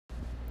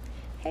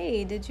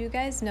Hey, did you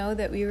guys know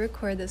that we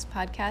record this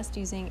podcast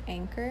using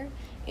Anchor?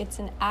 It's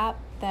an app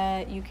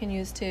that you can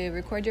use to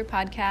record your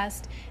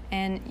podcast,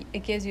 and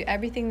it gives you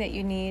everything that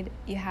you need.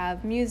 You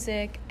have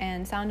music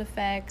and sound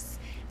effects,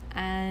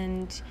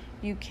 and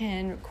you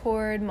can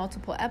record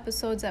multiple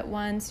episodes at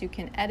once. You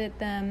can edit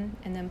them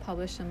and then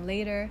publish them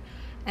later.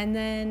 And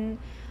then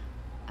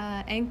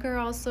Anchor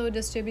also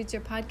distributes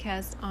your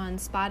podcast on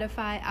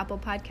Spotify, Apple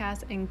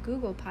Podcasts, and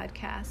Google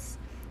Podcasts.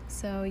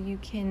 So you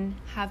can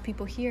have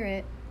people hear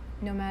it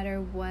no matter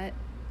what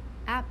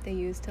app they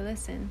use to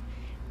listen.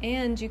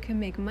 And you can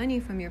make money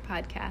from your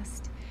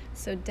podcast.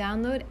 So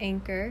download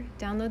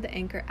the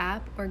Anchor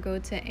app, or go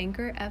to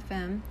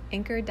anchor.fm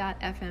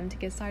to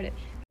get started.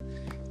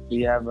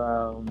 We have,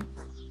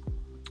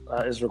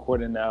 it's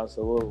recording now,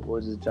 so we'll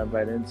just jump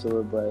right into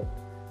it, but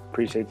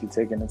appreciate you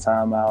taking the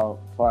time out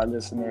for our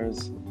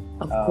listeners.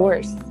 Of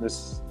course.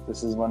 This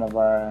is one of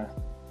our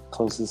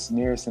closest,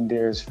 nearest and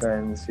dearest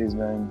friends. She's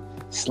been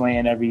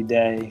slaying every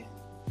day.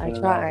 I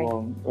try.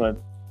 So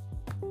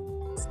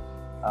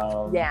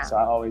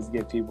I always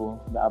give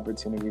people the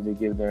opportunity to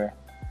give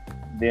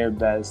their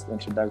best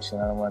introduction.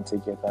 I don't want to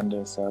take your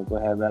thunder, so go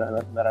ahead,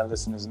 let our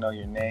listeners know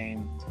your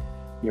name,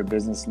 your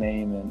business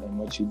name, and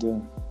what you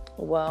do.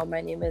 Well,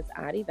 my name is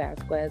Ari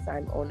Vasquez.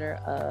 I'm owner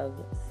of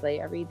Slay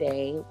Every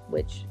Day,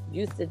 which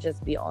used to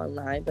just be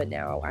online, but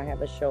now I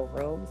have a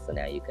showroom, so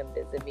now you can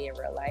visit me in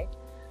real life.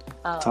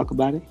 Talk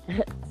about it.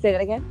 Say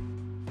that again.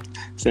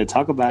 Said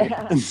talk about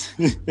it.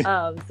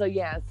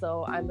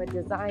 So I'm a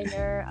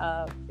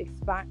designer,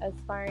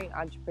 aspiring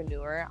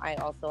entrepreneur. I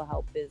also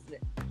help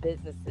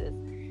businesses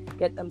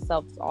get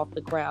themselves off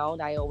the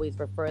ground. I always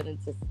refer them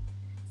to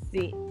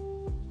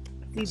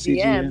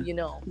CGM, you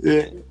know.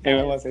 Yeah,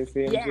 everyone wants to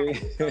say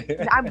CMG.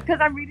 Yeah, because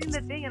I'm reading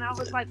the thing and I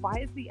was like, why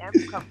is the M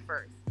come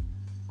first?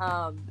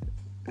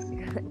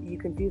 You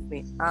confused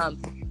me.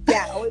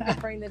 Always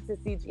referring them to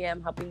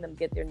CGM, helping them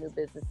get their new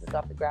businesses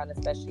off the ground,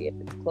 especially if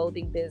it's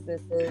clothing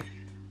businesses,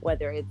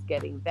 whether it's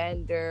getting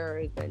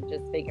vendors and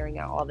just figuring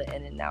out all the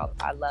in and out.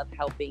 I love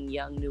helping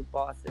young new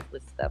bosses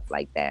with stuff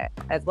like that,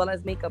 as well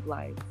as makeup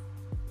lines.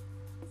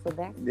 So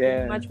that's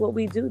pretty much what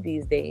we do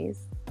these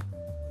days.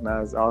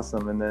 That's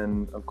awesome. And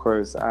then, of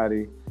course,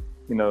 Adi,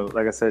 you know,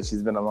 like I said,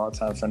 she's been a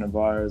long-time friend of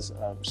ours.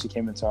 She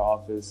came into our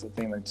office, I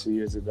think, like 2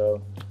 years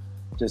ago,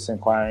 just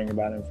inquiring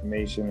about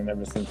information, and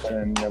ever since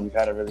then, you know, we've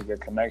had a really good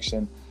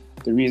connection.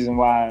 The reason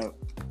why,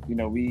 you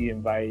know, we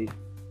invite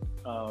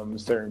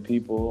certain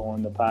people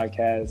on the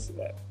podcast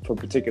for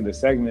particular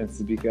segments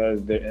is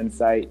because their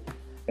insight.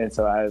 And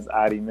so, as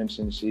Adi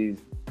mentioned, she's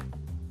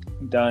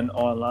done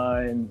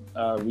online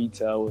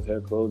retail with her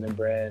clothing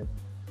brand.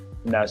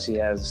 Now she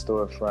has a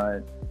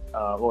storefront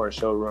or a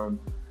showroom,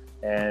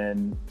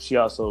 and she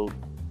also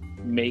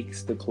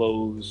makes the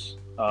clothes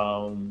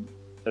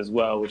as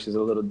well, which is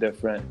a little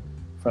different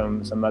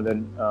from some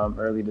other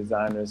early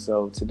designers.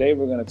 So today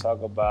we're going to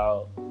talk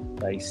about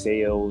like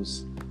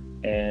sales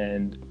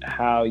and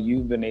how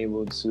you've been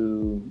able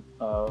to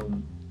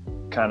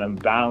kind of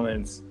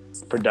balance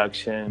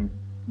production,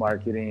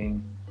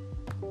 marketing,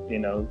 you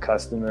know,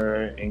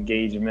 customer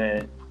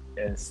engagement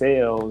and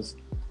sales,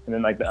 and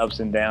then like the ups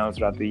and downs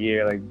throughout the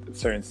year. Like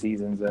certain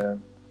seasons are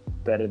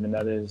better than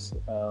others.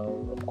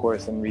 Of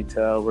course, in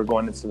retail, we're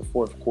going into the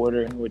fourth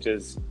quarter, which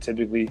is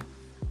typically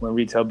when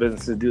retail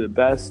businesses do the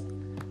best.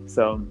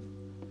 So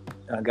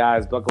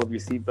guys, buckle up your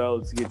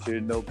seatbelts, get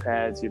your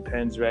notepads, your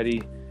pens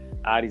ready.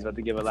 Adi's about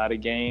to give a lot of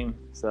game,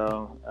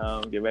 so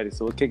get ready.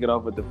 So we'll kick it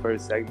off with the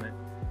first segment.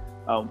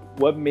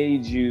 What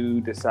made you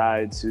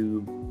decide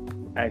to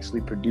actually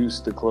produce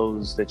the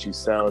clothes that you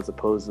sell as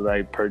opposed to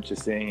like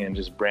purchasing and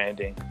just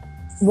branding?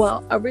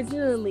 Well,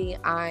 originally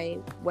I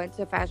went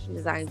to fashion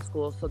design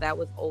school, so that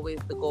was always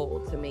the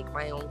goal, to make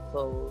my own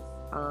clothes.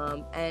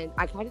 And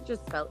I kind of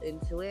just fell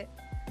into it.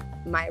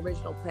 My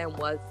original plan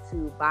was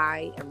to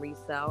buy and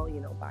resell, you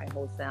know, buy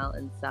wholesale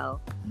and sell.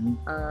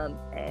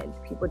 Mm-hmm. And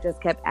people just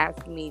kept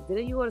asking me,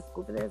 didn't you go to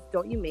school for this?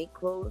 Don't you make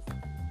clothes?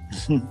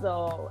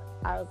 So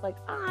I was like,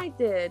 I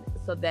did.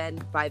 So then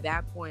by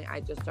that point, I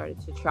just started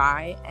to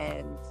try.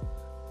 And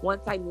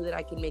once I knew that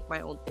I could make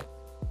my own thing,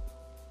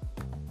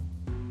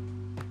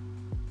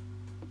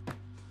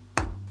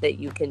 that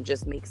you can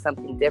just make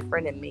something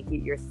different and make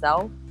it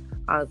yourself,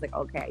 I was like,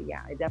 okay,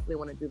 yeah, I definitely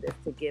want to do this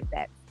to give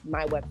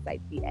my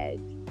website the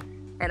edge.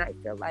 And I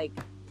feel like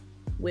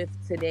with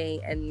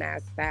today and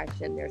mass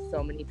fashion, there's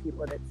so many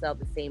people that sell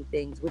the same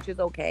things, which is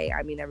okay.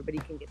 I mean, everybody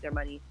can get their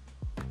money.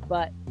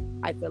 But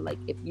I feel like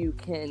if you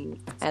can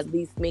at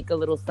least make a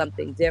little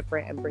something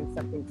different and bring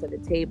something to the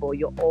table,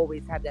 you'll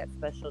always have that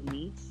special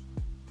niche.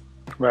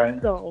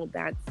 Right. So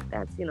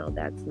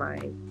that's my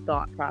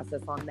thought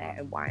process on that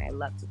and why I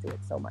love to do it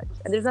so much.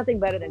 And there's nothing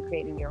better than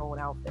creating your own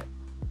outfit.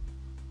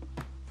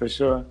 For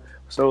sure.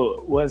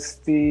 So what's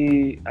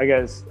the, I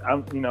guess,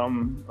 I'm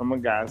a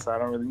guy, so I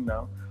don't really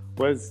know.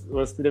 What's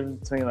the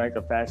difference between like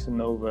a Fashion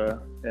Nova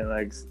and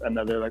like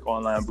another like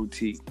online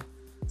boutique?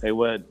 Like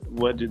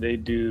what do they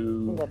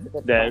do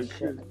that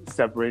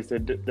separates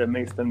that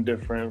makes them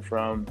different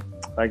from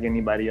like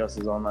anybody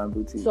else's online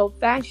boutique? So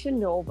Fashion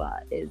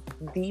Nova is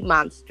the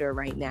monster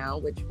right now,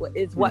 which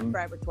is what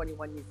Forever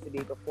 21 used to be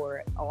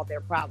before all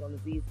their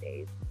problems these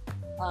days.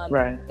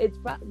 Right. It's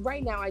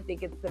right now. I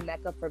think it's the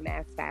mecca for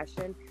mass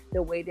fashion.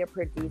 The way they're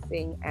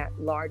producing at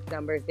large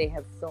numbers, they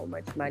have so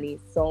much money,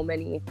 so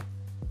many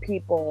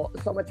people,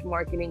 so much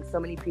marketing, so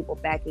many people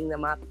backing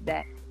them up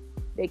that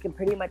they can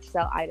pretty much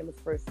sell items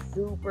for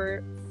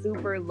super,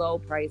 super low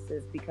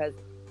prices because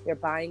they're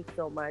buying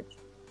so much.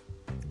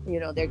 You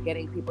know, they're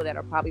getting people that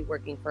are probably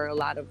working for a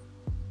lot of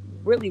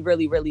really,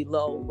 really, really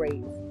low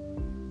rates.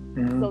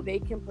 So they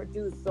can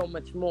produce so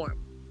much more.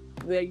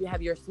 Where you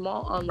have your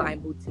small online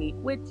boutique,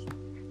 which,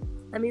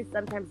 I mean,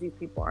 sometimes these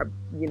people are,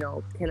 you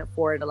know, can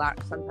afford a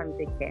lot. Sometimes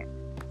they can't.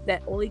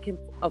 That only can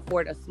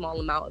afford a small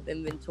amount of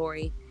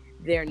inventory.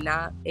 They're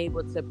not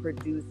able to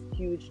produce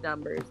huge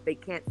numbers. They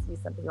can't see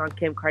something on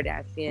Kim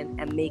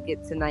Kardashian and make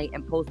it tonight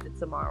and post it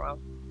tomorrow.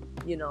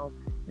 You know,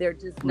 they're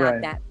just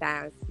not that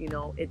fast. You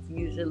know, it's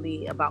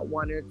usually about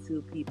 1 or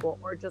 2 people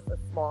or just a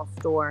small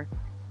store,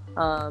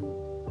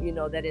 you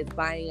know, that is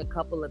buying a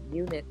couple of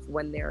units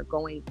when they're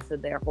going to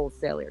their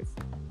wholesalers.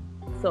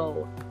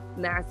 So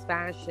mass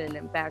fashion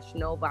and Fashion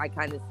Nova, I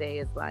kind of say,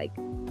 is like,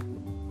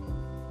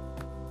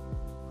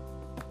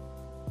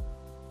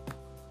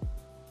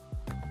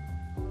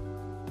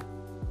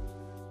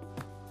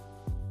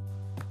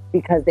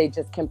 because they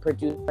just can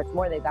produce much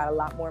more. They got a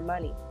lot more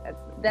money.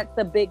 That's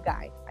the big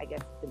guy, I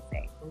guess you can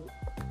say.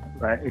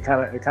 Right. It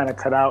kind of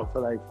cut out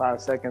for like 5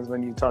 seconds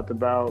when you talked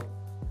about,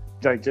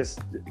 like, just,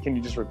 can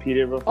you just repeat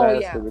it real fast? Oh,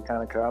 yeah. Because it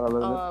kind of cut out a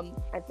little bit.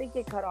 I think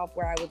it cut off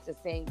where I was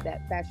just saying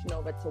that Fashion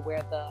Nova, to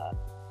where the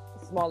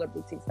smaller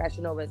boutiques,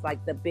 Fashion Nova is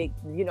like the big,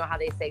 you know how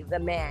they say the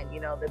man,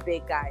 you know, the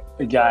big guy.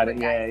 You got it.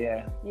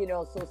 Yeah. You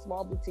know, so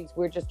small boutiques,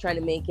 we're just trying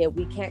to make it,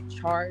 we can't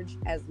charge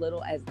as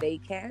little as they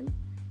can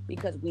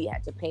because we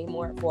had to pay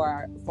more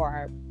for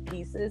our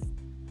pieces.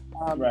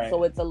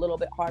 So it's a little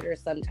bit harder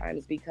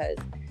sometimes because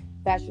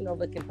Fashion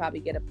Nova can probably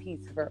get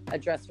a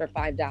dress for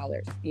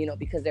 $5, you know,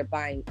 because they're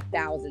buying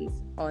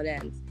thousands on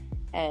ends.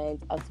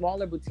 And a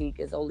smaller boutique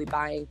is only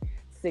buying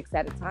 6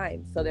 at a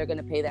time. So they're going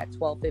to pay that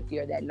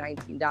 $12.50 or that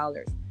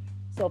 $19.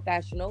 So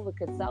Fashion Nova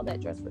could sell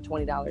that dress for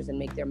 $20 and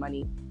make their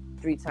money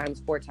 3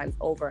 times, 4 times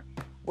over.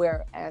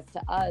 Whereas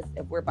to us,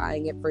 if we're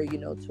buying it for, you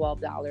know,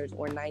 $12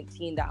 or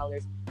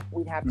 $19,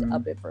 we'd have to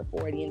up it for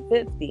 $40 and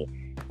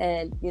 $50.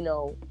 And, you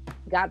know,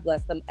 God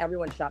bless them.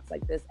 Everyone shops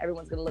like this.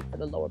 Everyone's going to look for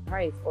the lower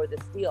price or the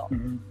steal.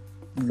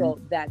 So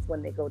that's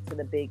when they go to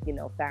the big, you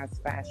know,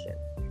 fast fashion.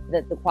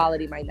 That the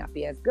quality might not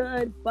be as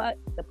good, but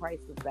the price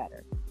is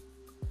better.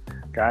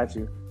 Got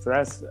you. So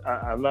that's,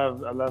 I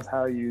love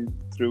how you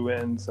threw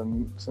in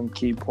some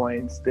key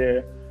points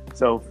there.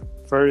 So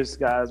first,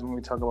 guys, when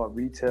we talk about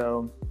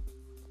retail,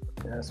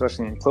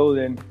 especially in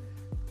clothing,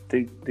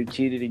 the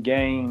key to the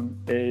game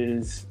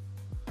is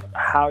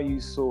how you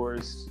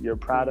source your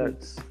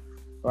products,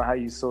 or how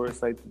you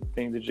source like the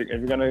things that if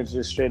you're gonna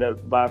just straight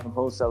up buy from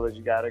wholesalers,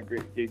 you gotta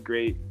get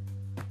great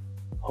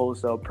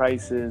wholesale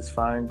prices,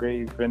 find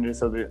great vendors.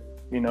 So that,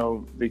 you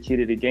know, the key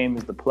to the game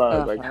is the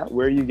plug. Like,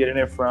 where are you getting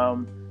it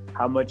from?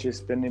 How much you're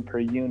spending per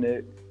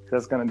unit?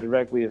 That's gonna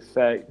directly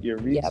affect your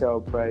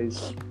retail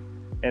price.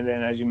 And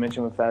then, as you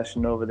mentioned with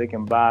Fashion Nova, they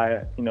can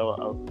buy, you know,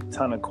 a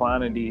ton of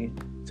quantity,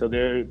 so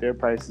their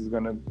price is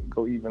gonna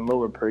go even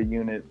lower per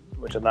unit,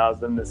 which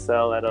allows them to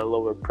sell at a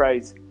lower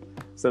price.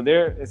 So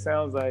it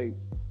sounds like,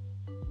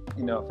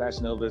 you know,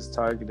 Fashion Nova is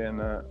targeting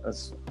a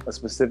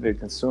specific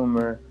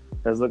consumer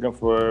that's looking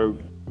for,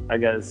 I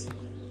guess,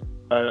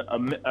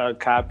 a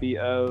copy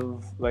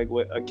of like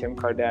what a Kim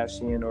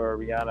Kardashian or a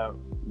Rihanna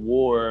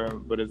wore,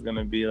 but it's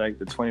gonna be like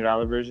the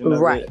 $20 version of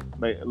it.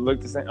 Like, it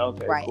looked the same.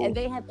 Okay, right. cool. And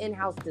they have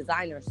in-house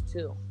designers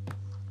too.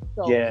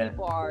 So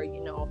people are,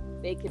 you know,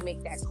 they can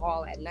make that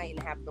call at night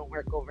and have no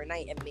work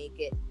overnight and make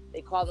it.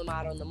 They call them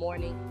out in the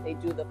morning. They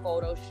do the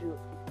photo shoot.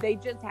 They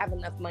just have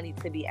enough money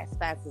to be as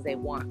fast as they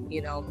want,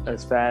 you know.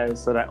 As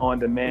fast, so that on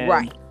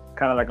demand,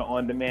 kind of like an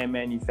on-demand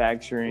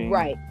manufacturing,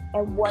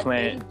 and what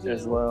plant they do,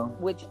 as well.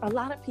 Which a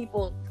lot of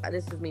people,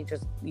 this is me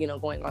just, you know,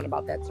 going on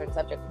about that certain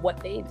subject.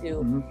 What they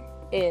do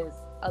is,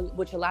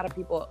 which a lot of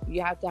people,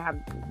 you have to have,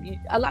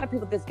 a lot of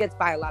people, this gets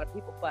by a lot of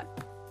people, but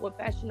what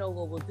Fashion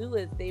Nova will do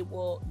is they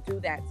will do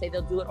that. Say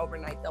they'll do it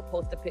overnight. They'll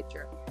post a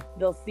picture.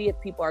 They'll see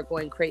if people are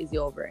going crazy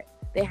over it.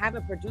 They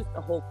haven't produced the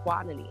whole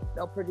quantity.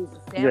 They'll produce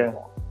a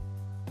sample,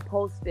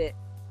 post it,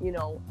 you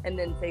know, and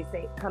then they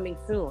say coming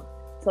soon.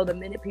 So the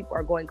minute people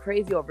are going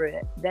crazy over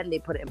it, then they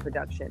put it in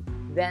production.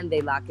 Then they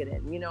lock it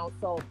in, you know.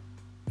 So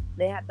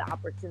they have the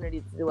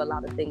opportunity to do a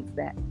lot of things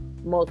that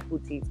most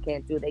boutiques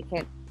can't do. They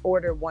can't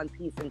order one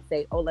piece and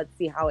say, oh, let's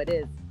see how it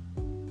is.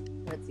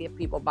 Let's see if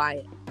people buy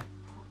it.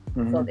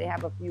 So they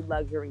have a few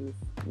luxuries,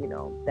 you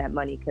know, that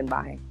money can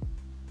buy.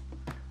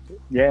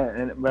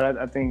 Yeah, but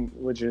I think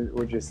what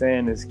you're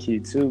saying is key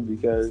too,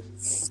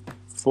 because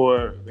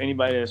for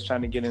anybody that's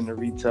trying to get into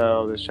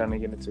retail, that's trying to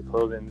get into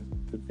clothing,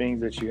 the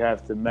things that you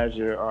have to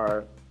measure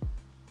are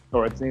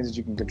or things that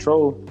you can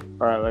control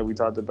are, like we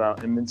talked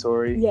about,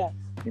 inventory, Yes.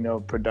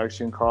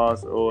 Production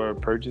costs or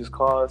purchase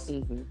costs.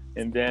 Mm-hmm.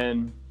 And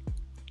then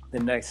the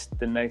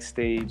next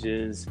stage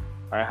is,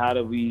 all right, how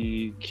do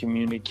we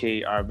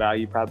communicate our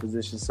value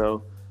proposition?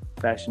 So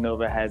Fashion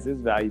Nova has its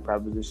value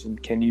proposition.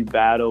 Can you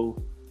battle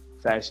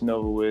Fashion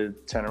Nova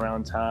with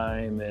turnaround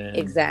time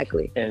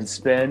and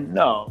spend?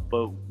 No,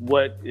 but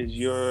what is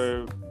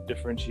your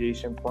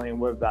differentiation point?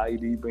 What value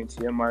do you bring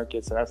to your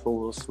market? So that's what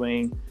we'll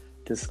swing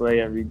to Slay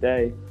every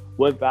day.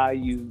 What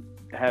value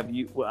have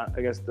you, well,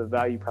 I guess the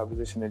value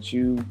proposition that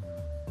you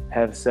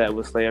have set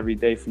with Slay every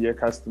day for your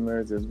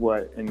customers is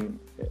what, and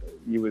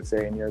you would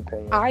say, in your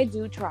opinion? I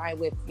do try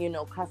with,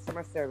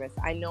 customer service.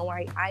 I know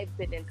I've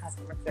been in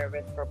customer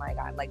service for, my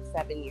God, like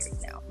 7 years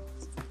now.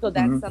 So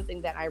that's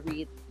something that I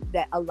read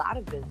that a lot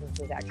of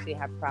businesses actually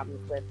have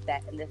problems with,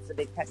 that, and this is a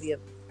big pet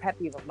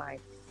peeve of mine.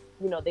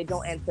 They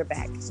don't answer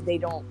back. They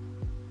don't,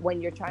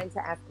 when you're trying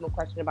to ask them a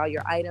question about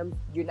your items,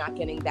 you're not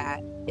getting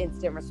that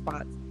instant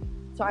response.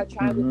 So I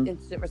try with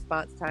instant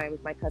response time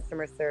with my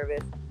customer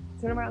service.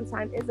 Turnaround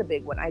time is a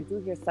big one. I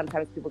do hear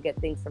sometimes people get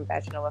things from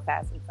Fashion Nova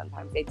fast and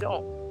sometimes they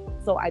don't.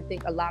 So I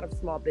think a lot of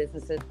small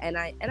businesses, and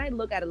I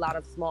look at a lot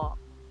of small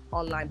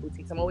online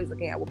boutiques. I'm always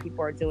looking at what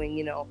people are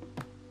doing,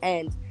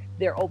 and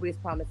they're always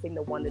promising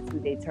the 1 to 2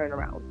 day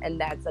turnaround.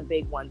 And that's a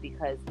big one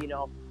because,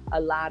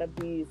 a lot of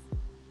these,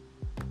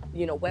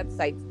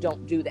 websites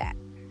don't do that.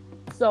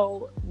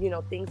 So,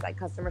 things like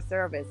customer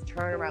service,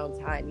 turnaround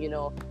time,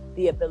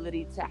 the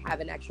ability to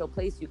have an actual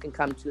place you can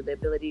come to, the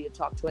ability to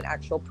talk to an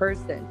actual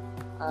person,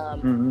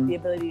 the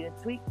ability to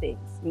tweak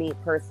things, me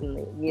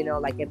personally,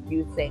 like if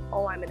you say,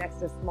 oh, I'm an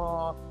extra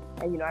small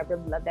and, I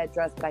really love that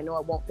dress, but I know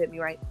it won't fit me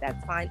right.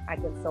 That's fine. I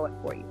can sew it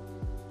for you.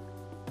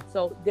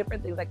 So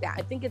different things like that.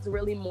 I think it's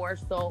really more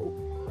so,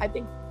 I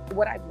think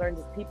what I've learned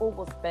is people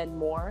will spend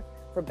more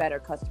for better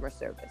customer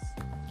service.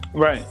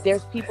 Right.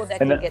 There's people that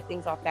can get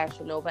things off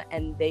Fashion Nova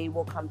and they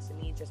will come to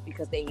me just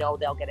because they know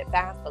they'll get it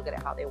fast, they'll get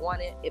it how they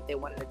want it. If they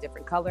want it a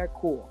different color,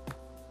 cool.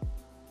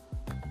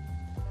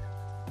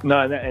 No,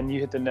 and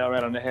you hit the nail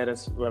right on the head.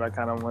 That's what I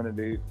kind of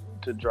wanted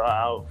to draw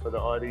out for the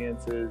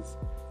audience is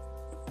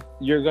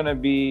you're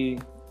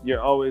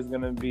always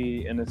going to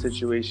be in a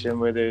situation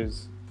where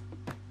there's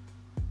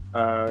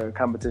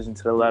competition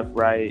to the left,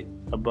 right,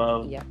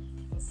 above,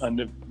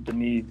 under,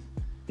 beneath,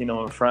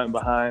 in front,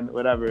 behind,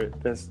 whatever.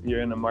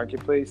 You're in a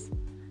marketplace.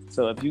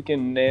 So if you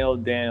can nail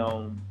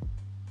down,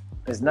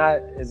 it's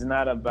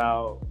not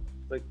about,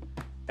 like,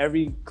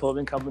 every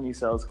clothing company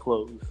sells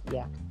clothes.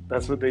 Yeah.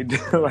 That's what they do.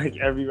 Like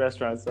every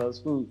restaurant sells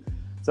food.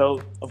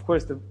 So of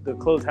course the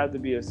clothes have to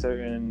be a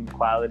certain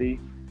quality.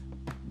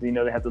 They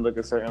have to look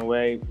a certain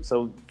way.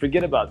 So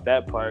forget about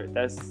that part.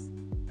 That's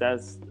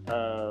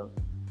a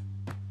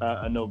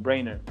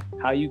no-brainer.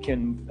 How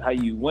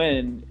you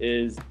win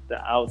is the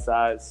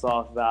outside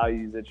soft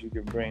values that you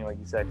can bring, like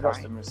you said,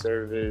 customer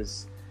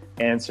service,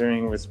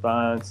 answering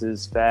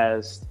responses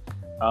fast,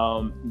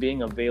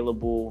 being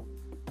available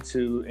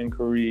to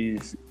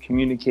inquiries,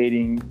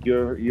 communicating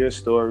your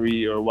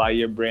story or why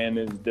your brand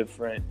is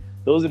different.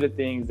 Those are the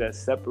things that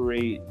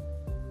separate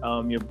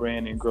your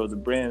brand and grow the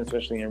brand,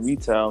 especially in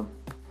retail.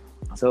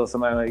 So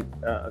somebody like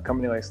a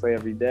company like Slay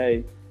Every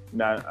Day,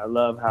 I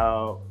love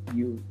how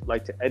you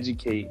like to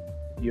educate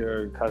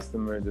your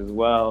customers as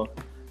well.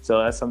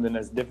 So that's something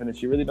that's different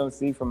that you really don't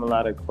see from a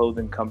lot of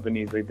clothing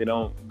companies. Like they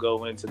don't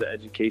go into the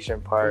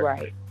education part,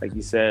 right, like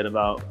you said,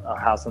 about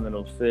how something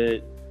will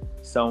fit,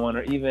 someone,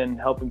 or even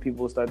helping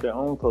people start their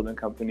own clothing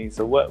company.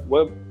 So what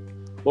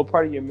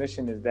part of your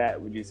mission is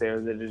that, would you say? Or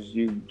is it just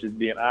you just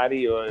being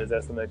Ari, or is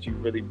that something that you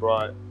really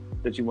brought,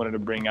 that you wanted to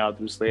bring out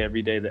through Slay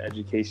Every Day, the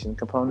education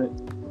component?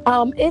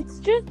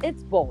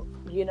 It's both,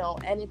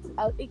 and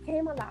it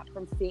came a lot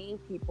from seeing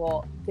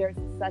people. There's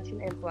such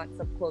an influx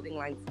of clothing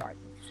line starts,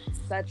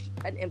 such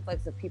an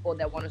influx of people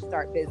that want to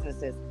start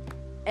businesses,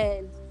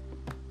 and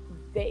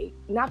they,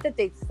 not that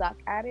they suck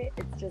at it,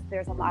 it's just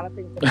there's a lot of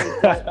things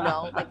that they don't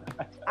know. Like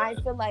I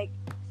feel like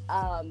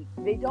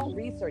they don't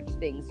research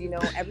things,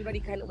 everybody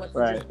kind of wants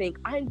to just think,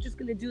 I'm just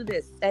gonna do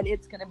this and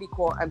it's gonna be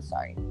cool. I'm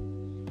sorry,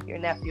 your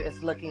nephew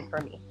is looking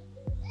for me.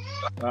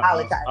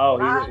 Apologize. Oh,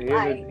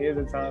 here's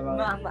a time out.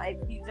 Mom life.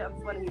 He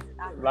jumps when he's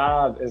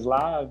live. It's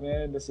live,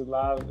 man. This is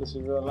live. This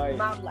is real life.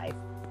 Mom life.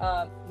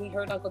 He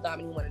heard Uncle Dom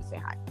and he wanted to say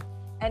hi.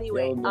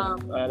 Anyway,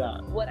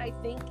 what I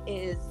think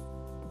is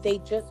they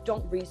just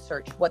don't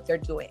research what they're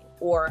doing,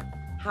 or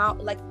how,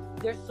 like,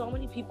 there's so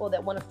many people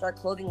that want to start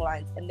clothing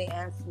lines and they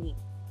ask me,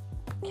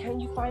 can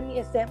you find me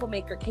a sample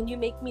maker? Can you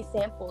make me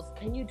samples?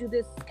 Can you do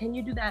this? Can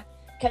you do that?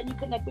 Can you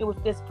connect me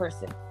with this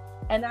person?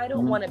 And I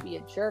don't want to be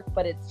a jerk,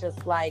 but it's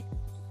just like,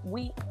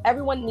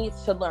 everyone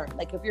needs to learn.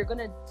 Like, if you're going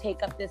to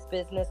take up this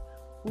business,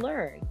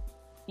 learn,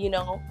 you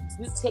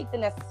take the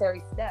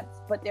necessary steps,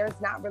 but there's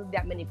not really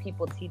that many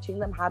people teaching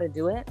them how to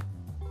do it.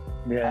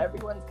 Yeah.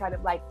 Everyone's kind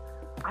of like,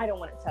 I don't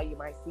want to tell you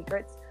my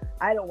secrets.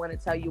 I don't want to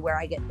tell you where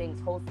I get things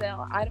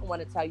wholesale. I don't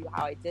want to tell you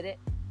how I did it.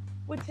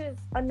 which is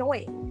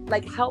annoying.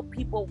 Like, help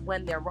people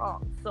when they're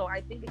wrong. So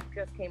I think it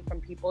just came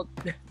from people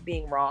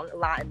being wrong a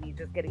lot and me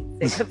just getting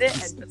sick of it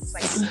and just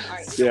like, all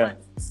right, come on,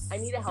 I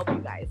need to help you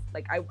guys.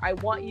 Like, I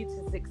want you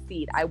to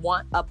succeed. I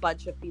want a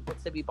bunch of people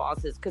to be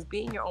bosses, because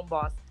being your own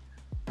boss,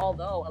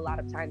 although a lot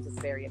of times it's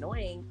very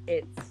annoying,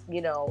 it's,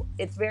 you know,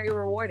 it's very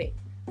rewarding,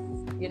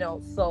 you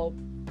know. So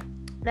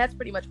that's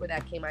pretty much where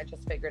that came. I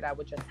just figured I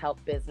would just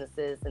help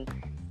businesses and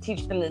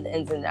teach them the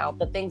ins and outs,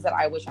 the things that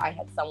I wish I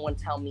had someone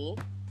tell me.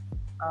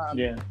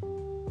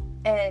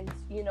 And,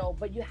 you know,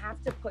 but you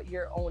have to put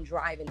your own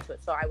drive into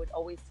it. So I would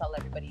always tell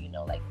everybody, you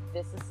know, like,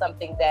 this is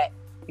something that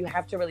you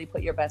have to really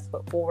put your best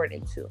foot forward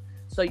into.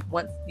 So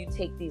once you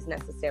take these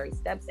necessary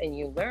steps and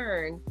you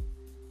learn,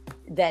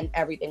 then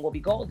everything will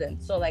be golden.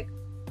 So, like,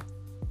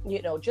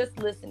 you know, just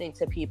listening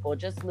to people,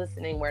 just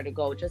listening where to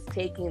go, just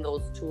taking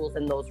those tools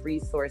and those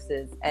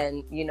resources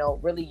and, you know,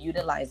 really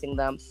utilizing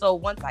them. So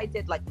once I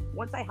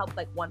helped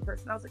like one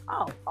person, I was like,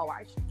 oh,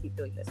 I should keep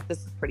doing this.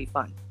 This is pretty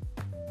fun.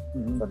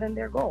 Mm-hmm. So then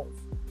there goes.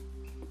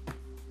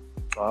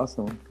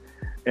 Awesome.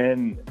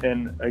 And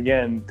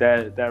again,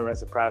 that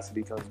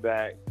reciprocity comes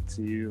back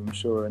to you, I'm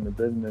sure, in the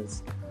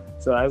business.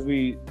 So as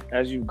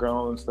you've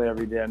grown Slay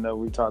Every Day, I know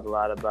we talked a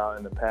lot about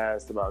in the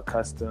past about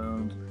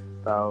customs,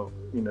 about,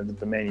 you know,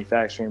 the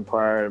manufacturing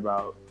part,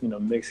 about, you know,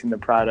 mixing the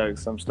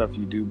products, some stuff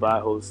you do buy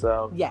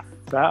wholesale. Yeah.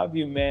 So how have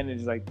you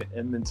managed like the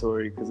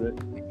inventory? Because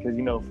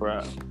you know,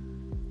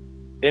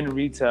 in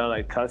retail,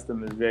 like,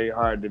 custom is very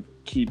hard to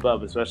keep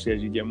up, especially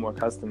as you get more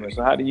customers.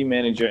 So how do you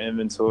manage your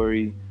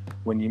inventory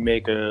when you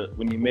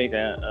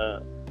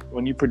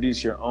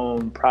produce your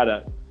own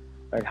product?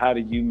 Like, how do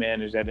you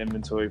manage that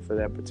inventory for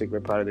that particular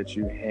product that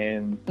you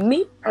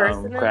Me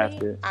personally,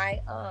 crafted?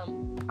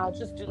 I'll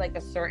just do like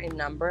a certain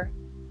number.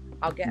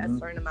 I'll get a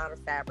certain amount of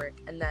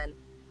fabric, and then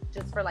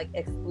just for like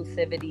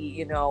exclusivity,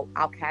 you know,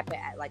 I'll cap it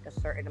at like a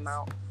certain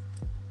amount.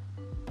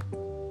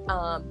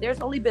 There's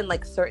only been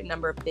like certain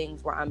number of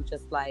things where I'm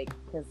just like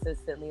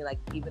consistently, like,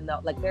 even though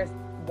like there's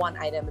one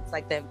item, it's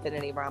like the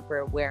infinity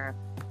romper, where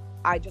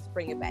I just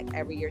bring it back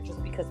every year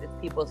just because it's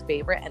people's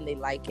favorite and they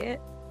like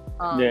it.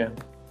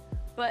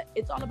 But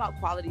it's all about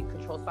quality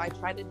control. So I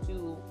try to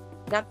do,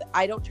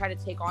 I don't try to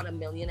take on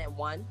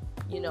 1,000,001,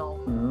 you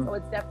know. So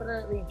it's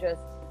definitely just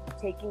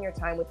taking your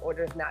time with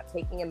orders, not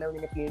taking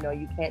 1,000,000 if you know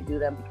you can't do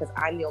them, because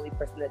I'm the only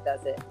person that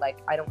does it. Like,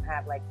 I don't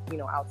have like, you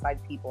know, outside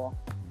people.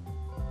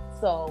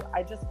 So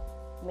I just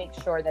make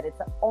sure that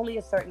it's only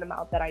a certain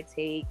amount that I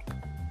take.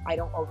 I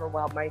don't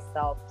overwhelm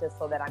myself, just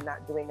so that I'm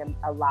not doing them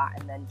a lot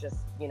and then just,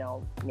 you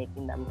know,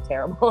 making them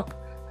terrible.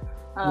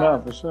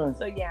 No, for sure.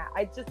 So yeah,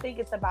 I just think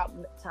it's about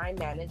time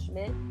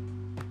management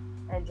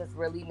and just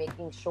really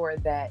making sure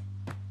that,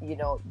 you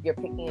know, you're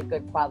picking a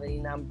good quality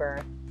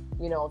number,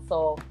 you know.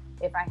 So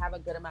if I have a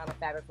good amount of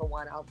fabric for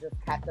one, I'll just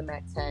cap them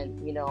at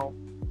 10, you know.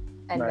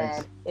 And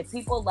then if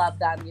people love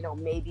them, you know,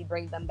 maybe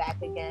bring them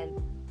back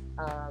again.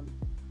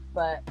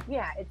 But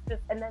yeah, it's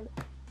just, and then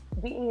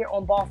being your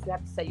own boss, you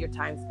have to set your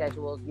time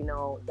schedules, you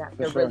know. You have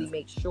to really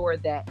make sure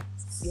that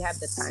you have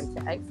the time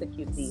to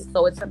execute these.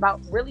 So it's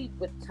about really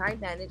with time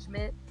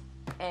management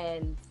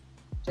and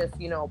just,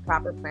 you know,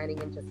 proper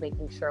planning and just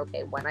making sure,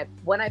 okay, when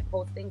I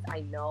post things,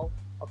 I know,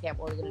 okay, I'm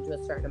only going to do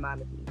a certain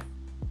amount of these.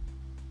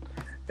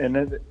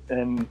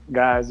 And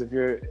guys, if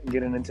you're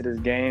getting into this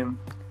game,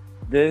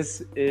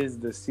 this is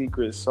the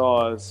secret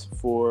sauce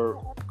for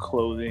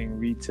clothing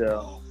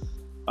retail.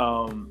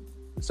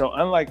 So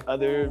unlike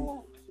other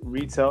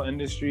retail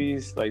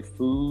industries like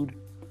food,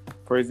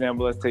 for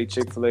example, let's take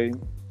Chick-fil-A.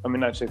 I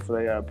mean, not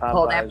Chick-fil-A,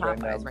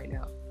 Popeyes right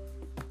now.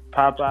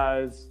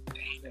 Popeyes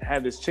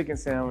had this chicken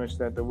sandwich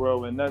that the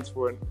world went nuts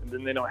for, and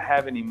then they don't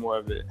have any more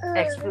of it.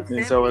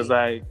 And so it's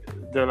like,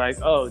 they're like,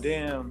 oh,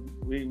 damn,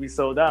 we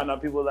sold out. Now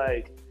people are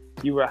like,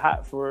 you were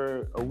hot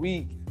for a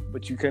week,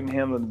 but you couldn't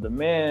handle the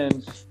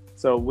demand.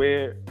 So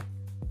where,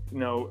 you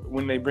know,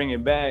 when they bring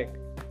it back,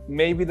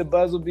 maybe the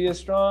buzz will be as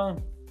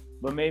strong,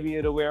 but maybe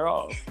it'll wear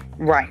off.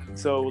 Right.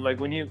 So like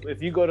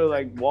if you go to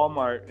like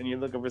Walmart and you're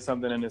looking for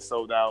something and it's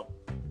sold out,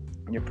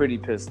 you're pretty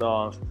pissed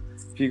off.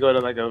 If you go to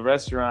like a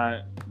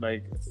restaurant,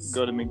 like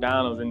go to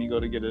McDonald's and you go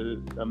to get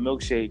a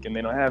milkshake and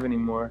they don't have any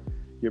more,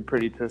 you're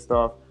pretty pissed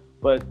off.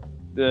 But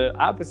the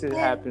opposite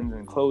happens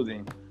in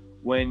clothing.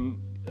 When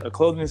a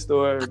clothing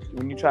store,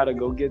 when you try to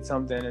go get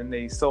something and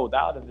they sold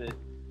out of it,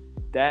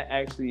 that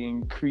actually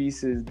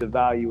increases the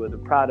value of the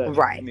product,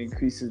 and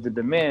increases the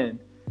demand.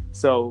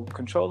 So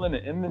controlling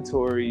the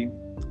inventory,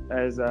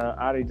 as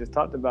Ari just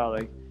talked about,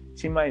 like,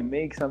 she might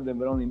make something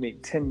but only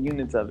make 10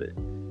 units of it.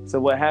 So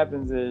what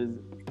happens is,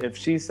 if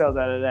she sells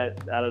out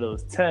of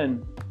those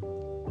 10,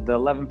 the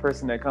 11th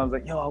person that comes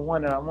like, yo, I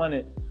want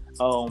it.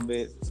 Oh,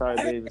 babe, sorry,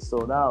 babe, it's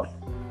sold out.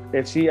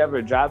 If she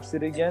ever drops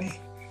it again,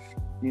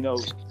 you know,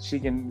 she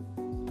can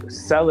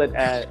sell it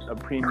at a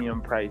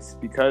premium price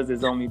because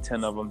there's only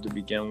 10 of them to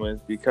begin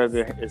with, because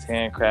it's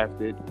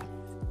handcrafted.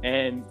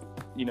 And,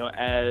 you know,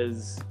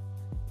 as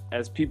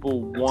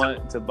people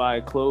want to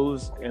buy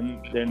clothes and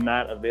they're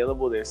not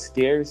available, they're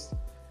scarce,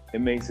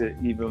 it makes it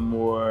even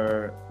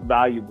more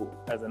valuable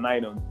as an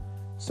item.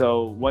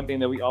 So one thing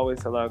that we always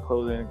tell our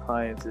clothing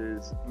clients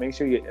is make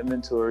sure your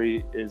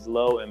inventory is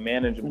low and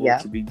manageable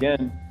to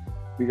begin,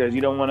 because you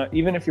don't want to,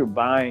 even if you're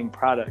buying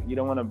product, you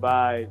don't want to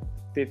buy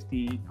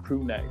 50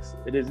 crew necks.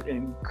 It is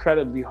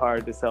incredibly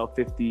hard to sell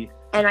 50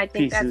 and I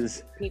think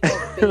pieces. That's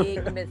people's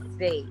big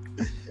mistake.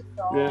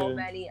 So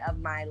many of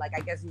my, like, I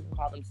guess you can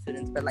call them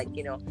students, but like,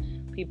 you know,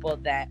 people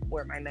that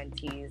were my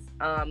mentees,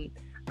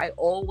 I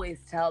always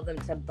tell them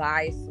to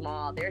buy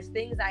small. There's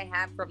things I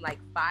have from like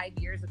 5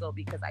 years ago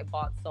because I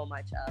bought so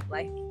much of,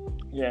 like,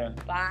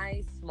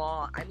 buy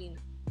small. I mean,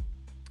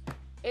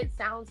 it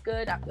sounds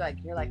good. I feel like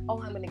you're like,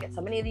 oh, I'm going to get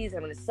so many of these. I'm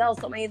going to sell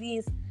so many of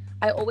these.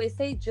 I always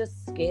say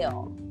just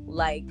scale.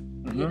 Like,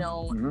 you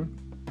know,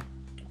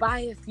 buy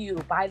a few.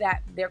 Buy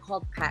that. They're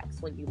called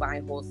packs when you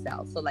buy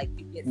wholesale. So like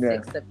you get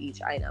 6 of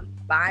each item.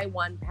 Buy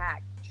 1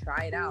 pack.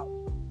 Try it out.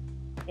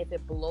 If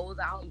it blows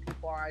out and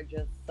people are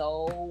just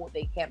so,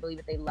 they can't believe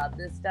it, they love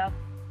this stuff,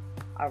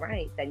 all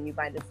right, then you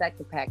buy the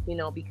second pack, you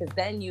know, because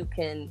then you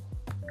can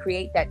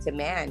create that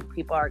demand.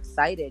 People are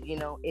excited, you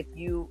know. If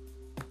you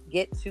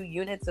get 2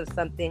 units of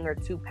something or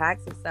 2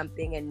 packs of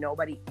something and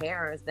nobody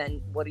cares,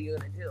 then what are you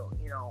gonna do?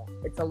 You know,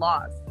 it's a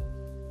loss.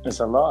 It's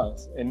a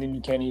loss. And then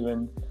you can't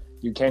even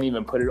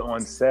put it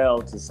on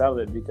sale to sell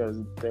it because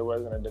there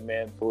wasn't a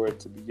demand for it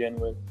to begin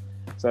with.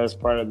 So that's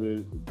part of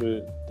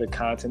the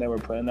content that we're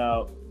putting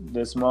out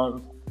this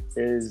month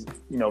is,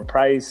 you know,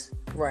 price.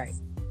 Right.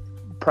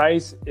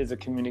 Price is a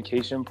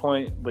communication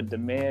point, but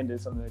demand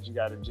is something that you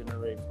got to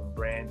generate from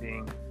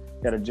branding,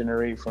 you got to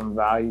generate from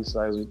value.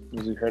 So as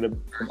we heard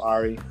from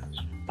Ari,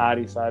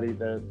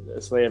 the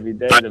Slay Every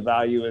Day, the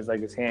value is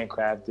like it's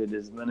handcrafted,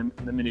 it's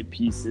limited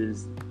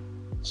pieces.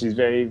 She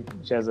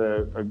has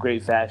a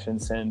great fashion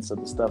sense, so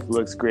the stuff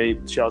looks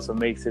great. She also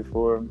makes it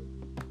for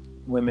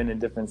women in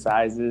different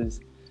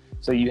sizes.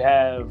 So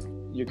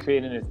you're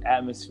creating this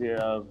atmosphere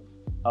of,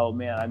 oh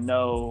man, I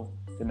know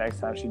the next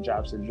time she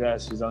drops a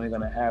dress, she's only going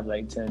to have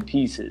like 10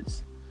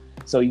 pieces.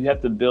 So you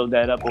have to build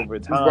that up over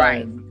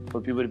time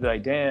for people to be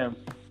like, damn,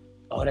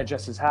 oh, that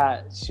dress is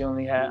hot.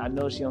 I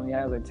know she only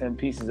has like 10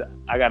 pieces.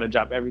 I got to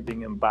drop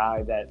everything and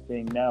buy that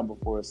thing now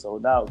before it's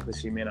sold out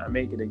because she may not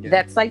make it again.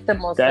 That's like the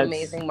most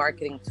amazing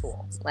marketing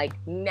tool. Like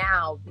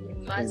now, you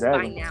must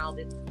buy now.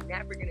 This is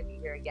never going to be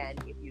here again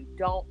if you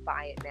don't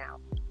buy it now.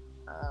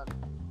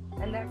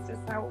 And that's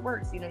just how it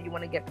works. You know, you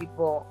want to get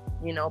people,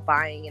 you know,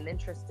 buying and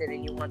interested,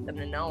 and you want them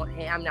to know,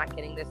 hey, I'm not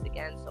getting this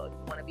again. So if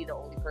you want to be the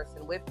only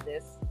person with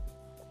this,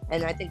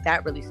 and I think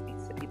that really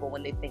speaks to people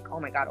when they think, oh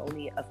my God,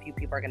 only a few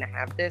people are going to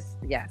have this.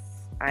 Yes.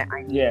 I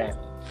yeah.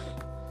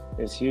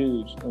 It's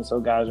huge. And so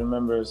guys,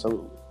 remember,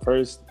 so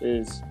first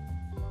is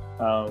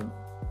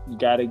you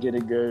got to get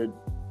a good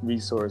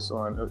resource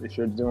on, if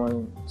you're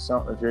going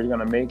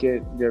to make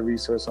it, get a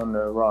resource on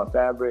the raw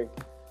fabric.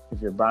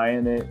 If you're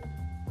buying it,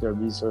 their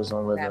resource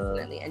on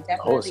definitely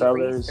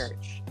wholesalers,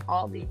 research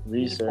all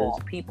these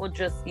people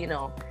just, you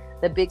know,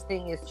 the big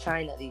thing is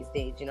China these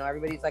days. You know,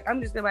 everybody's like, I'm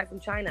just gonna buy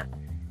from China.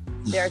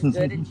 There's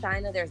good in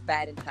China, there's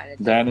bad in China.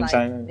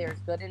 China, there's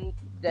good in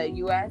the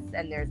US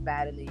and there's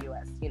bad in the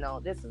US. You know,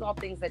 this is all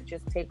things that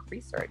just take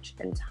research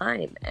and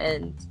time,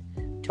 and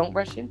don't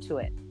rush into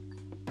it.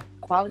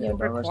 Quality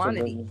over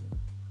quantity.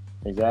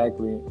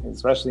 Exactly,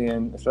 especially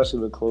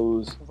with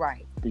clothes,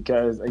 right?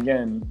 Because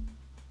again,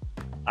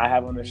 I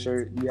have on a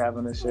shirt, you have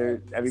on a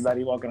shirt,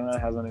 everybody walking around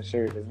has on a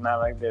shirt. It's not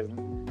like there's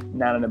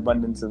not an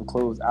abundance of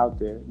clothes out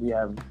there. We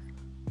have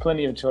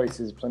plenty of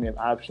choices, plenty of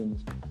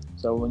options.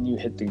 So when you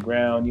hit the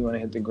ground, you want to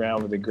hit the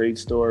ground with a great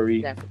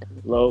story,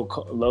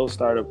 low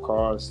startup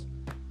cost,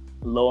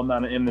 low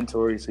amount of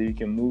inventory so you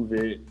can move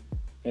it,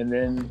 and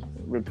then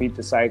repeat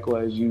the cycle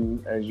as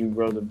you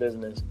grow the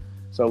business.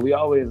 So we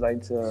always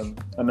like to,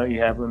 I know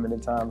you have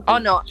limited time. Oh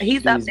no,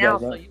 he's up now,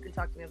 so you can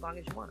talk to me as long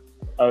as you want.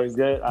 Oh, he's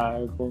good?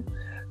 All right, cool.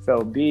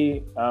 So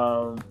B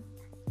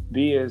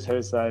is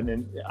her son,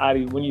 and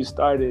Ari, when you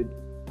started,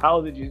 how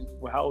old were you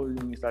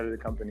when you started the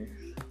company?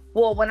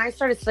 Well, when I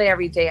started Slay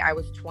Every Day, I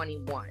was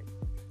 21.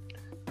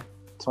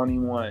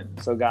 21.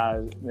 So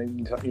guys,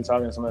 you're talking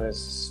to someone that's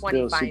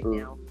still super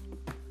now.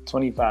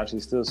 25.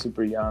 She's still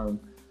super young.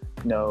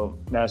 You know,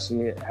 now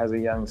she has a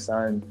young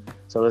son.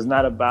 So it's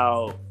not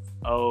about,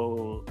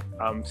 oh,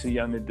 I'm too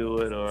young to do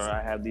it, or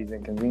I have these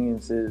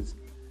inconveniences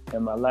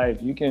in my life.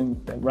 You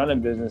can run a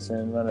business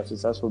and run a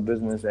successful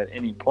business at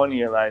any point in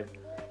your life.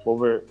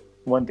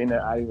 One thing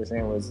that Ari was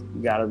saying was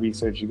you got to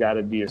research, you got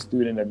to be a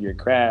student of your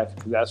craft,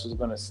 because that's what's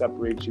going to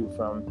separate you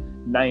from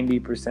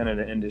 90% of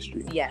the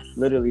industry. Yes.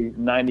 Literally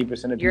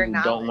 90% of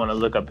people don't want to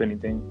look up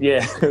anything.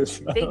 Yeah.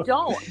 They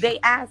don't. They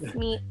ask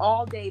me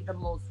all day the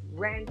most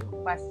random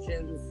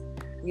questions,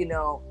 you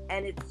know,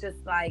 and it's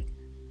just like,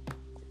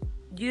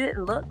 you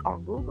didn't look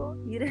on Google,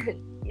 you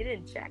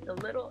didn't check a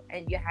little,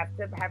 and you have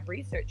to have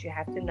research, you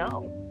have to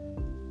know.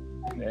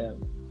 Yeah.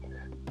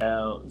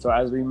 So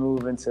as we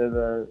move into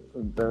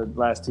the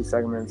last 2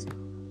 segments,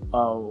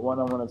 one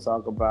I want to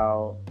talk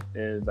about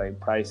is like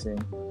pricing.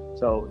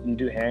 So you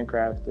do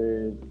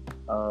handcrafted.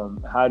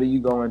 How do you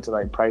go into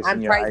like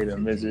pricing your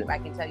item? Is it? I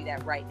can tell you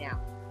that right now.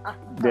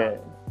 Yeah.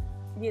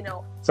 you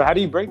know. So how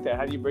do you break that?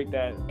 How do you break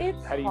that?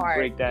 It's how do you hard,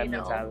 break that you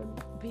know, mentality?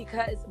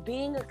 because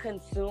being a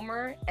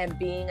consumer and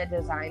being a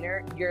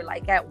designer, you're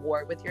like at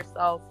war with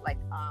yourself. Like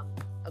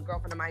a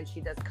girlfriend of mine,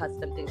 she does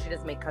custom things. She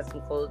doesn't make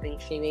custom clothing.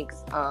 She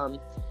makes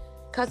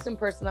custom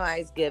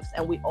personalized gifts,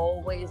 and we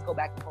always go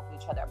back and forth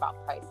with each other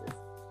about prices.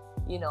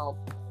 You know,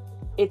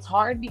 it's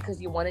hard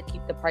because you want to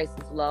keep the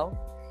prices low,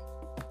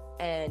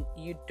 and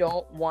you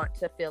don't want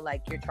to feel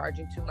like you're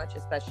charging too much,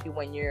 especially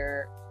when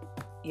you're,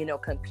 you know,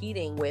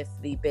 competing with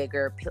the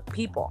bigger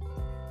people.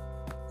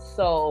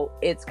 So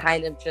it's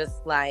kind of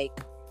just like,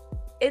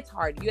 it's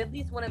hard. You at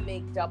least want to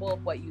make double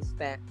of what you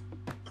spent.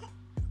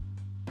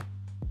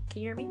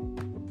 Can you hear me?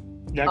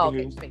 Yeah, oh,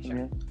 okay, just make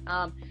sure.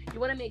 You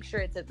want to make sure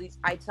it's at least,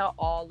 I tell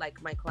all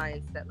like my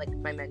clients that, like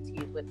my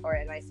mentees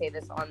and I say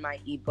this on my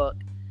ebook,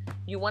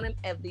 you want to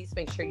at least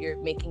make sure you're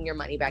making your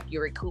money back,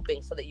 you're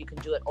recouping, so that you can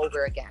do it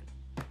over again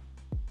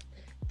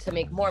to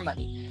make more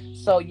money.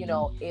 So, you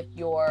know, if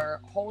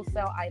your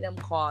wholesale item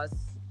costs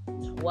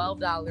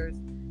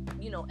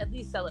 $12, you know, at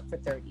least sell it for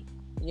 $30.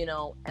 You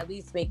know, at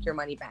least make your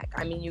money back.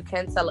 I mean, you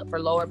can sell it for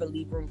lower, but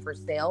leave room for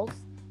sales,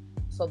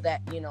 so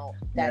that, you know,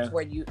 that's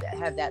where you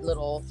have that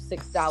little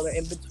 $6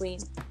 in between.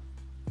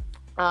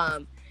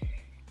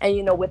 And,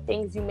 you know, with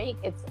things you make,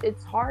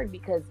 it's hard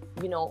because,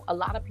 you know, a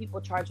lot of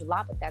people charge a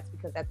lot, but that's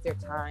because that's their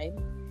time.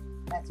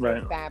 That's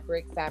for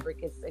fabric. Fabric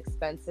is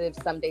expensive.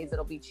 Some days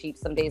it'll be cheap.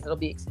 Some days it'll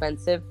be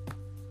expensive.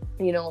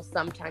 You know,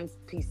 sometimes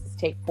pieces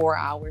take 4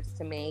 hours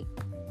to make.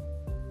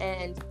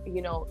 And,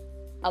 you know,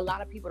 a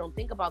lot of people don't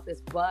think about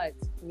this, but,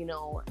 you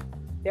know,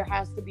 there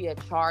has to be a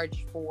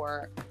charge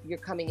for you're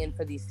coming in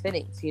for these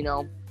fittings, you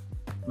know,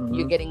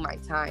 you're getting my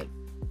time.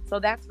 So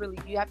that's really,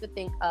 you have to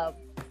think of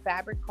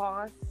fabric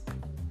costs.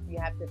 You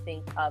have to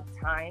think of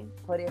time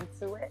put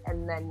into it.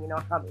 And then, you know,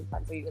 how many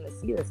times are you going to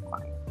see this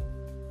client?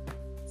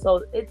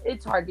 So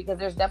it's hard because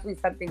there's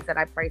definitely some things that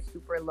I price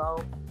super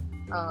low.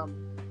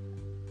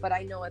 But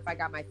I know if I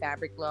got my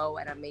fabric low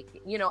and I'm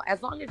making, you know,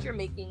 as long as you're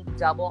making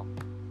double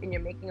and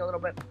you're making a little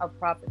bit of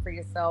profit for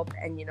yourself,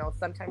 and, you know,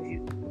 sometimes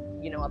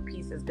you know, a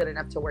piece is good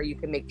enough to where you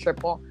can make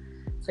triple.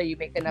 So you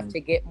make enough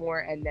to get more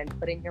and then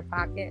put in your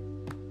pocket.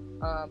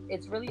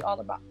 It's really all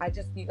about,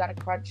 you got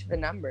to crunch the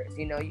numbers,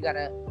 you know, you got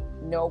to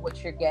know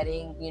what you're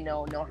getting, you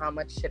know how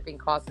much shipping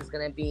cost is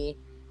going to be.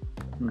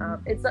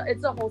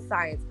 It's a whole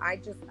science. I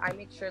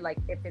make sure, like,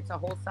 if it's a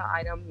wholesale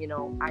item, you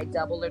know, I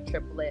double or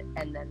triple it.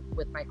 And then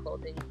with my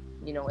clothing,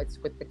 you know, it's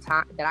with the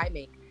time that I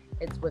make,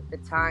 it's with the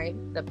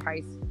time, the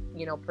price,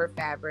 you know, per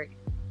fabric,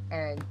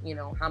 and, you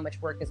know, how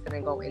much work is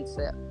going to go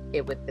into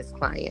it with this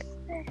client.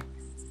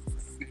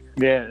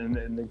 Yeah,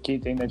 and the key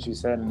thing that you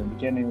said in the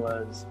beginning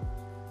was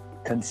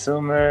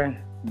consumer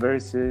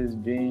versus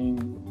being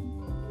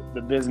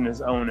the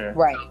business owner.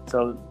 Right.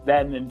 So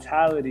that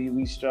mentality,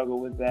 we struggle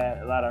with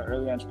that. A lot of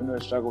early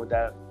entrepreneurs struggle with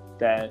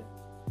that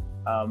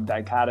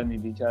dichotomy,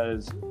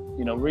 because,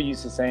 you know, we're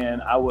used to saying,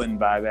 I wouldn't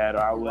buy that,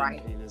 or I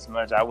wouldn't pay this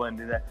much, I wouldn't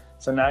do that.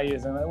 So now you're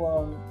saying, like,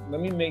 well,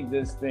 let me make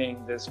this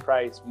thing this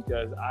price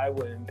because I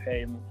wouldn't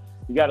pay.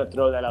 You got to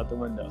throw that out the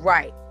window.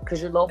 Right,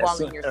 because you're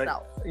lowballing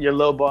yourself. You're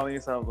lowballing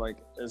yourself. Like,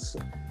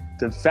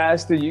 the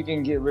faster you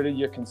can get rid of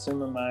your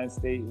consumer mind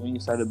state when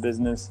you start a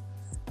business,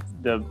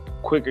 the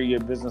quicker your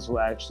business will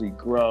actually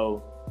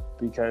grow.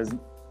 Because,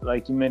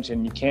 like you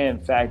mentioned, you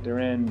can't factor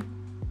in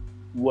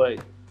what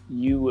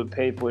you would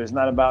pay for. It's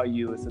not about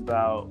you. It's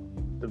about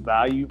the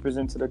value you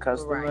present to the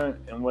customer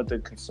and what the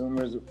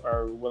consumers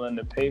are willing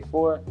to pay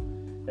for.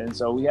 And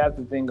so we have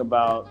to think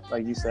about,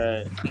 like you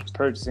said,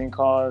 purchasing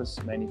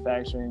costs,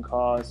 manufacturing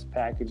costs,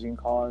 packaging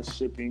costs,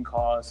 shipping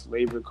costs,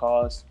 labor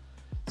costs.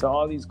 So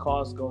all these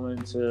costs go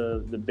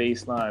into the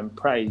baseline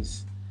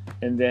price.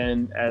 And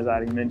then, as I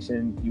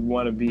mentioned, you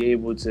want to be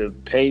able to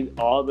pay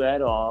all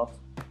that off,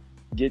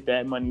 get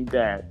that money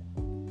back,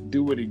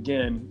 do it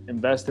again,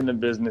 invest in the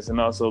business, and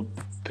also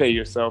pay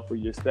yourself or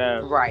your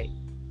staff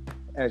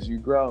as you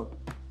grow.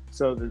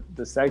 So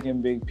the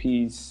second big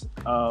piece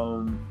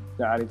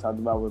that Ari talked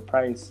about with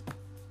price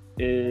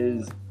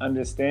is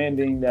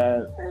understanding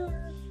that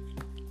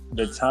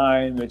the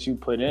time that you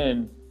put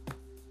in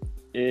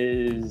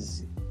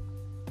is,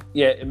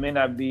 it may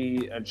not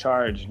be a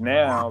charge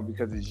now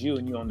because it's you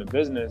and you own the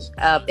business.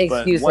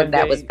 Excuse me,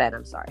 that was Ben.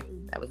 I'm sorry.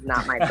 That was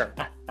not my turn.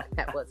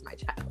 That was my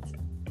child.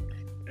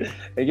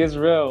 It gets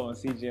real on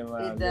CGM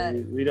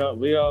Live. We don't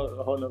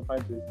hold no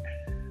punches.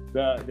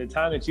 The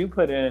time that you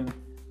put in,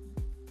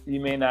 you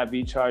may not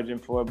be charging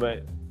for,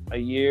 but a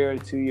year,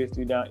 2 years,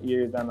 3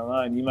 years down the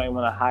line, you might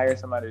want to hire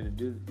somebody to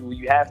do. Well,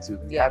 you have to.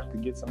 You have to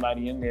get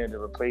somebody in there to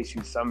replace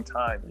you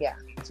sometime. Yeah.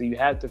 So you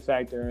have to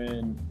factor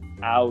in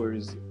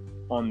hours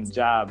on the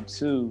job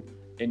too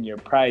in your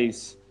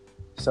price,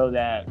 so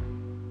that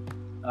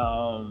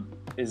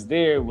it's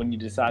there when you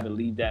decide to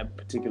leave that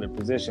particular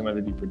position, whether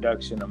it be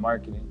production or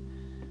marketing.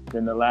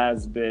 Then the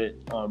last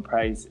bit on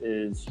price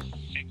is,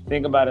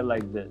 think about it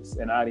like this.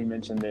 And Adi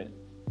mentioned that,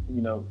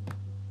 you know,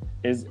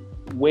 it's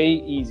way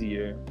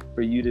easier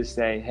for you to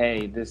say,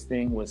 hey, this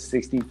thing was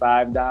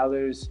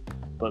 $65,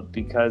 but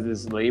because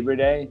it's Labor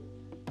Day,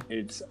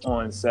 it's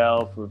on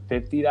sale for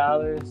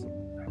 $50.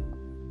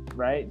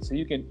 right? So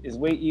it's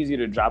way easier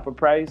to drop a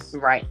price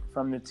Right.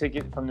 from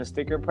the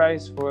sticker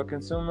price for a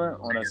consumer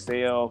on a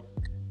sale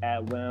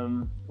at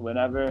whim,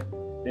 whatever,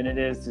 than it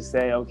is to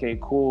say, okay,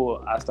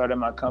 cool, I started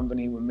my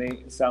company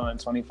with selling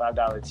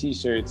 $25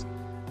 t-shirts.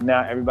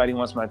 Now everybody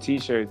wants my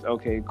t-shirts.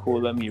 Okay,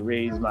 cool, let me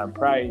raise my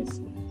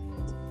price.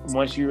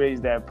 Once you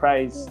raise that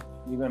price,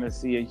 you're going to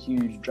see a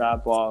huge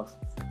drop off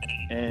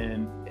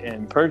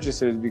in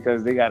purchasers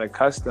because they got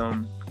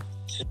accustomed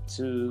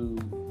to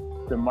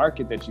the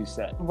market that you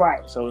set.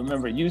 Right. So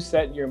remember, you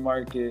set your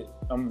market.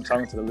 I'm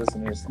talking to the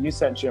listeners. You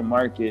set your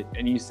market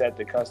and you set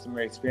the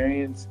customer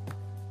experience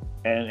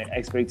and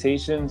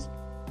expectations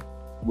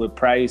with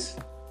price,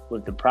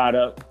 with the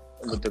product,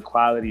 with the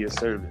quality of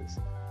service.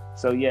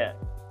 So yeah,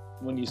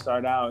 when you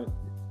start out,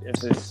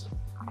 if it's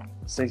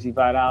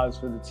 $65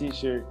 for the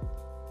t-shirt,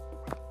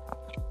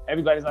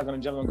 everybody's not going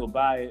to jump and go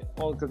buy it,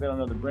 all because they don't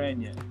know the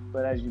brand yet.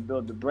 But as you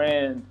build the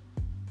brand,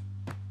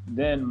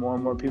 then more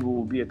and more people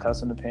will be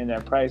accustomed to paying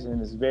that price.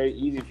 And it's very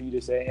easy for you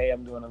to say, hey,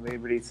 I'm doing a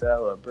Labor Day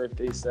sale or a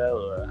birthday sale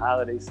or a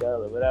holiday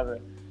sale or whatever,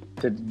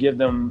 to give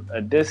them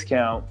a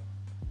discount.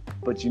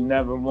 But you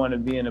never want to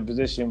be in a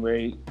position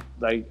where,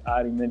 like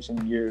Adi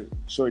mentioned, you're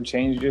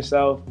shortchanged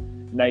yourself.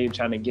 Now you're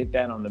trying to get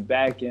that on the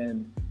back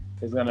end.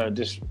 It's going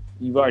to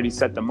you've already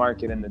set the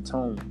market and the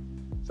tone.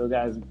 So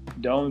guys,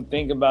 don't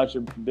think about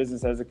your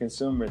business as a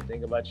consumer.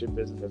 Think about your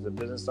business as a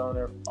business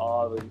owner,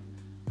 all the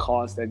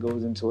cost that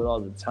goes into it all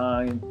the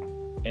time,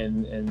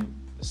 and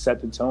set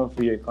the tone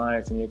for your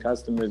clients and your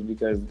customers,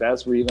 because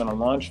that's where you're going to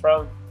launch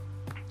from.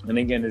 And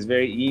again, it's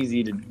very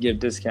easy to give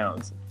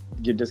discounts.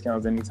 Give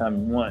discounts anytime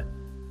you want.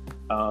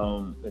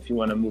 If you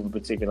want to move a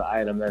particular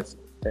item that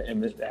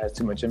has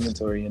too much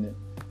inventory in it.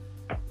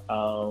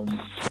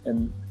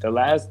 And the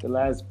last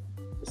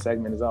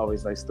segment is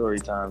always like story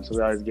time. So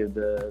we always give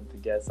the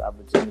guests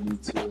opportunity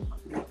to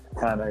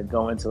kind of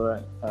go into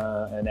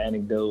an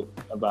anecdote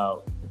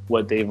about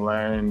what they've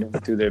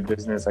learned through their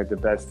business, like the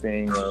best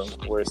thing or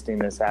worst thing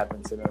that's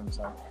happened to them.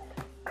 So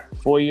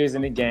 4 years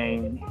in the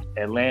game,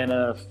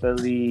 Atlanta,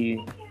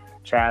 Philly,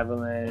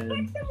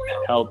 traveling,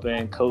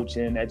 helping,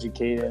 coaching,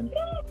 educating.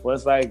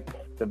 What's like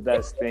the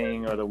best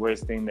thing or the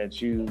worst thing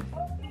that you've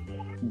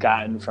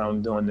gotten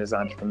from doing this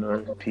entrepreneur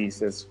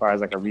piece as far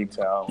as like a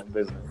retail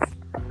business?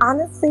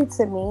 Honestly,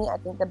 to me, I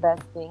think the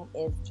best thing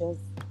is just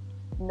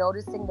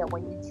noticing that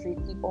when you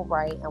treat people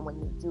right and when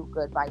you do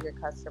good by your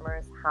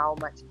customers, how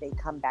much they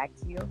come back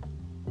to you.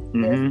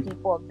 Mm-hmm. There's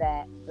people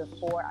that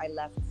before I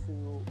left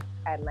to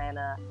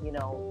Atlanta,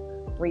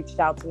 reached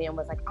out to me and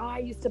was like, oh, I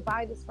used to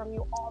buy this from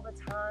you all the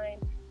time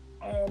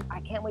and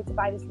I can't wait to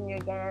buy this from you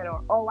again.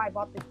 Or, oh, I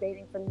bought this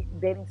bathing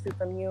suit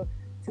from you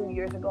 2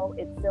 years ago.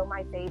 It's still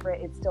my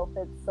favorite. It still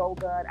fits so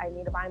good. I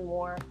need to buy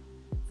more.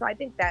 So I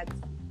think that's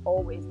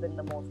always been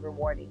the most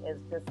rewarding, is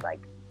just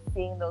like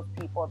seeing those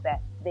people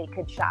that they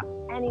could shop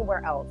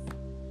anywhere else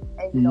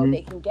and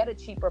they can get a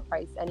cheaper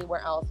price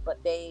anywhere else,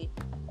 but they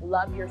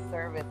love your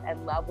service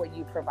and love what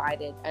you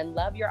provided and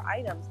love your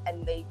items,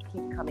 and they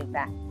keep coming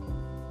back.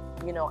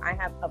 I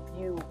have a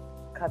few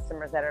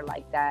customers that are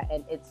like that,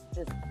 and it's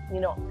just,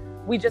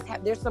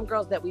 there's some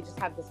girls that we just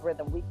have this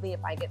rhythm weekly.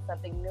 If I get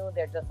something new,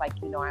 they're just like,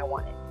 I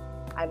want it.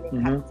 I don't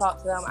even have to talk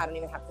to them. I don't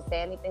even have to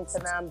say anything to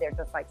them. They're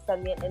just like,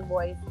 send me an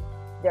invoice.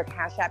 They're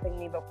cash apping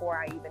me before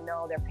I even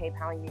know. They're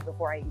PayPaling me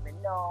before I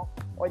even know,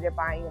 or they're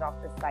buying it off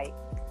the site.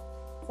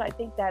 So I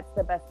think that's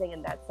the best thing,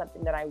 and that's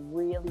something that I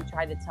really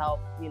try to tell,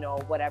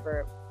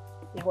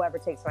 whoever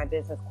takes my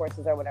business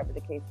courses or whatever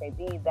the case may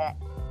be, that,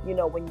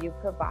 when you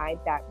provide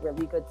that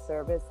really good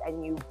service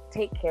and you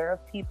take care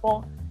of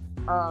people,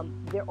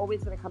 they're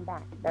always going to come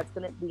back.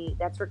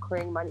 That's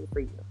recurring money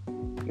for you.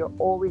 You're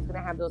always going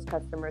to have those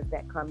customers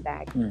that come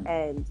back.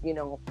 And,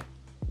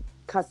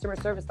 customer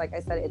service, like I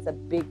said, it's a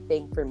big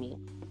thing for me.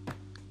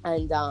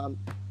 And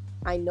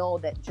I know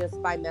that just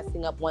by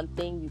messing up one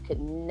thing, you could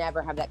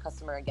never have that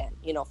customer again.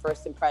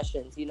 First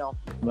impressions,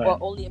 right. Or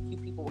only a few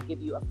people will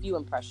give you a few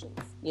impressions,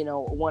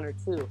 one or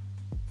two.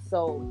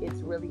 So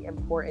it's really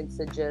important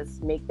to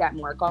just make that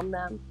mark on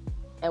them.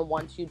 And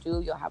once you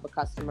do, you'll have a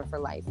customer for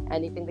life.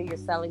 Anything that you're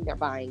selling, they're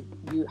buying.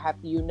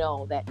 You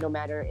know that no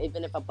matter,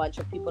 even if a bunch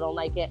of people don't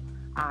like it,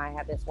 I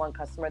have this one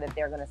customer that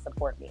they're going to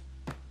support me.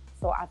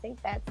 So I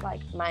think that's like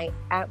my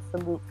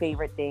absolute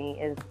favorite thing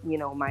is,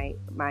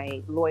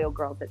 my loyal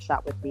girls that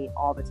shop with me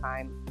all the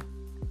time.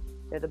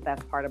 They're the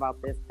best part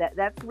about this.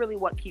 That's really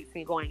what keeps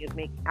me going, is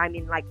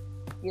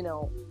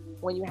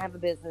when you have a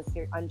business,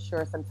 you're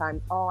unsure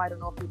sometimes. Oh, I don't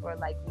know if people are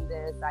liking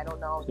this. I don't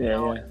know.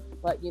 Yeah.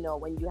 But,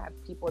 when you have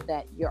people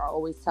that you're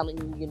always telling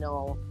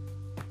you,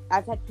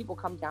 I've had people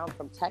come down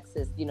from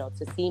Texas,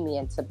 to see me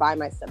and to buy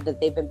my stuff, that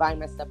they've been buying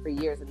my stuff for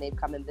years, and they've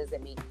come and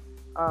visit me.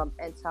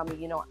 And tell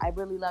me, I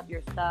really love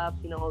your stuff.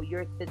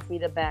 Yours fits me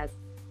the best.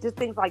 Just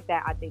things like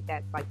that. I think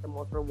that's like the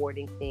most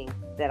rewarding thing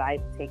that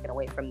I've taken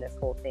away from this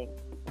whole thing.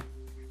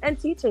 And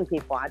teaching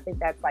people, I think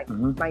that's like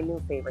my new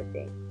favorite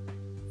thing.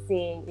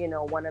 Seeing,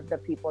 one of the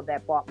people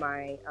that bought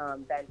my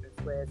vendors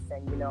list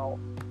and,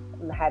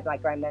 had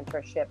like my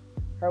mentorship.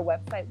 Her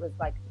website was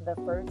like, the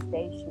first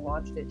day she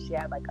launched it, she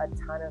had like a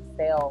ton of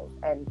sales,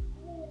 and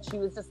she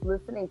was just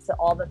listening to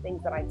all the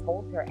things that I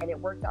told her, and it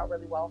worked out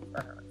really well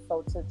for her.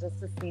 So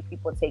to see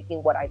people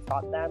taking what I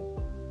taught them,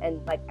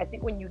 and like, I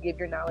think when you give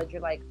your knowledge,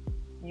 you're like,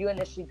 you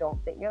initially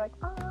don't think, you're like,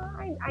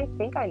 I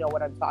think I know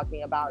what I'm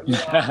talking about, you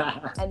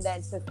know? And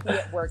then to see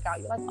it work out,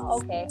 you're like, oh,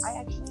 okay, I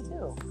actually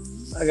do.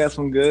 I got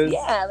some good.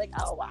 Yeah, like,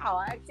 oh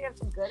wow, I actually have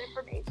some good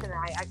information.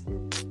 I actually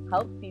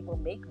help people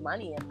make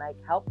money and like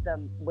help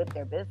them with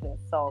their business.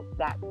 So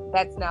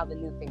that's now the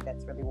new thing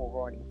that's really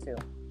rewarding too.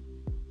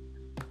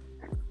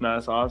 No,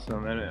 that's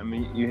awesome. And I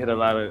mean, you hit a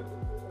lot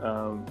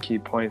of key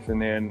points in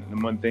there. And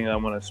the one thing I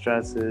want to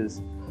stress is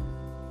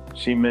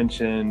she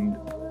mentioned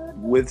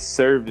with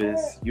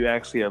service, you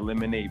actually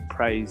eliminate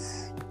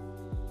price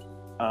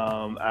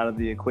out of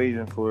the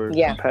equation for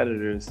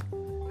competitors.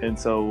 And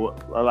so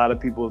a lot of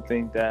people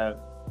think that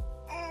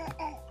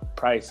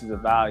price is a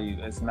value.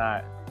 It's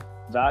not.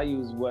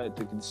 Value is what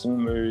the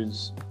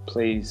consumers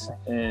place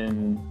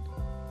in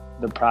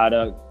the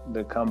product,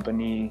 the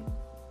company,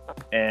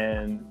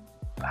 and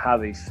how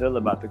they feel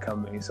about the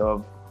company.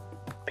 So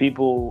if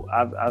people,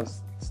 I've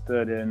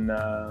stood in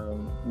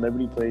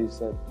Liberty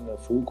Place at the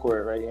food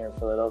court right here in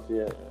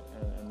Philadelphia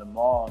in the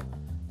mall.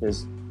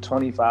 There's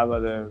 25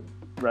 other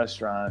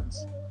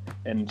restaurants,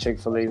 and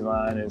Chick-fil-A's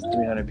line is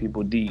 300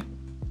 people deep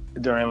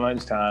during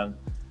lunchtime.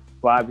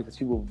 Why? Because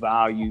people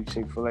value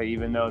Chick-fil-A,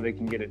 even though they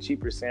can get a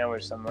cheaper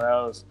sandwich somewhere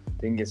else,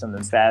 they can get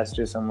something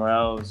faster somewhere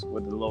else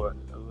with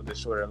the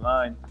shorter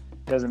line.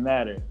 Doesn't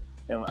matter.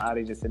 And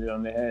Adi just hit it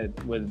on the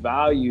head. With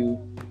value,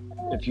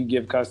 if you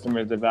give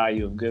customers the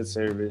value of good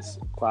service,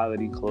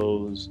 quality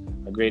clothes,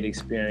 a great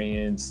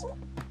experience,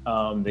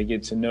 they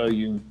get to know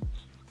you,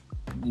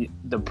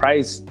 the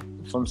price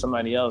from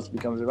somebody else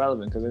becomes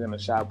irrelevant because they're going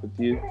to shop with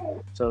you.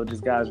 So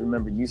just guys,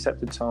 remember, you set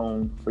the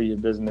tone for your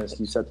business,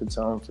 you set the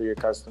tone for your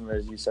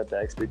customers, you set the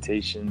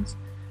expectations.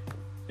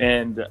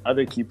 And the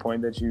other key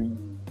point that you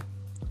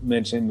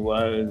mentioned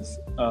was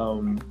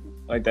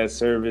like that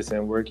service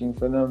and working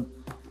for them.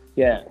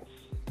 Yeah,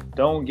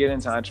 don't get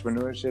into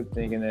entrepreneurship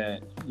thinking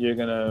that you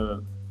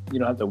don't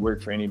have to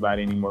work for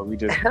anybody anymore. We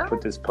just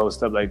put this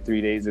post up like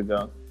 3 days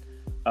ago.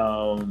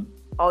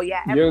 Oh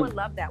yeah, everyone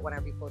loved that when I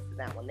reposted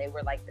that one. They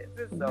were like, "This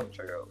is so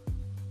true."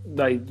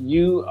 Like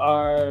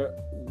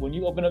when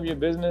you open up your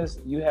business,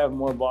 you have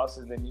more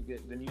bosses than you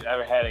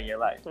ever had in your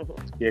life.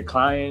 Your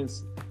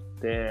clients,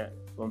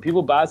 when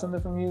people buy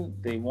something from you,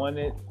 they want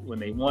it when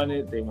they want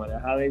it, they want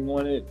it how they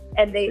want it,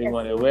 and they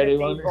want it where they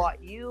want it. They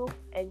bought you,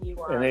 and you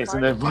are. And they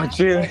bought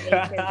you. And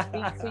they can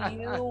speak to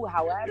you,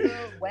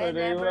 however,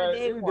 whenever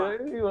they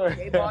want.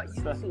 They bought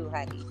you too,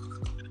 honey.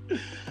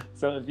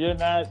 So if you're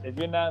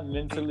not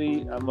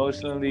mentally,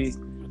 emotionally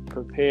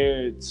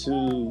prepared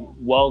to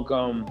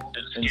welcome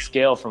and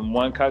scale from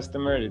 1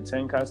 customer to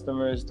 10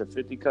 customers to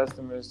 50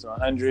 customers to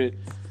 100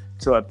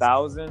 to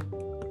 1,000,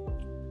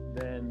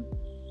 then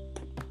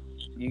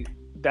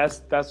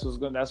that's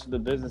what the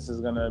business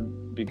is gonna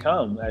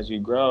become. As you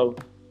grow,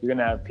 you're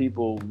gonna have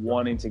people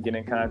wanting to get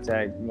in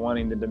contact,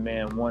 wanting the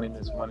demand, wanting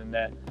this, wanting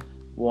that,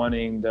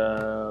 wanting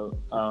the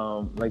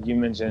like you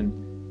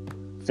mentioned,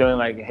 feeling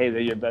like, hey,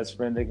 they're your best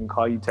friend. They can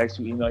call you, text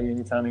you, email you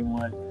anytime they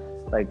want.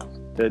 Like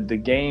the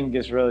game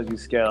gets real as you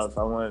scale.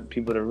 So I want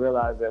people to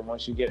realize that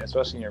once you get,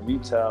 especially in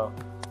retail,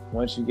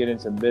 once you get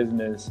into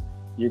business,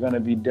 you're going to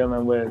be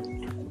dealing with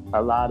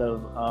a lot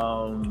of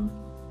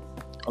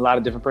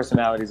different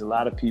personalities, a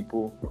lot of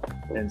people.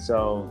 And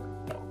so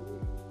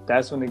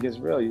that's when it gets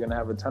real. You're going to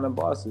have a ton of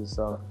bosses.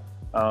 So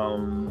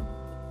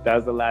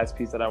that's the last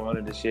piece that I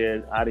wanted to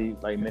share. Adi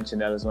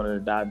mentioned that. I just wanted to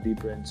dive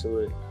deeper into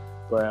it.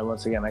 But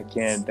once again, I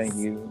can't thank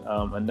you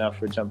enough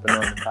for jumping on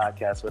the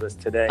podcast with us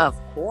today. Of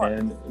course.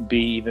 And B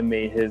even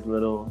made his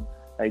little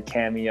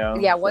cameo.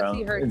 Yeah, once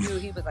he heard you,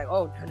 he was like,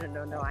 "Oh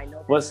no, I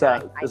know." What's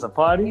that? It's a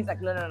party? He's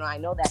like, "No, I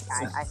know that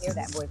guy. I hear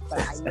that voice,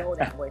 but I know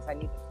that voice. I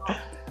need to talk."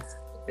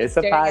 It's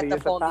a party. At the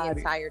it's phone a party. the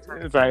entire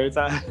time. Entire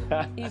time.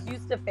 He's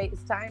used to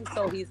FaceTime,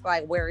 so he's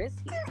like, "Where is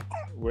he?"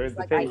 Where's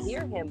the face? face? I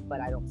hear him, but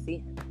I don't see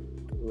him.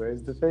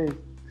 Where's the face?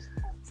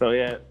 So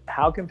yeah,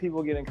 how can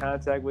people get in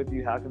contact with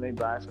you? How can they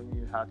buy from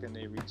you? How can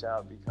they reach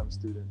out, become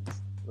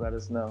students? Let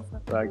us know,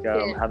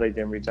 how they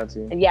can reach out to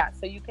you. And yeah,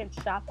 so you can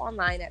shop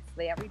online at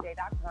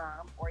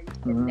slayeveryday.com, or you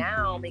can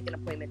now make an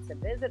appointment to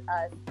visit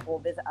us. Well,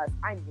 visit us,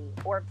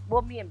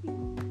 me and B.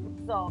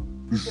 So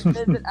you can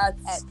visit us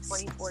at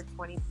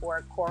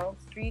 2424 Coral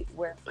Street.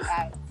 We're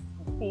at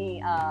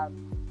the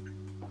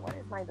what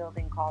is my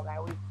building called? I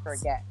always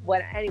forget.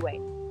 Anyway,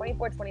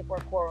 2424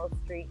 Coral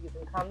Street. You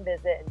can come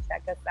visit and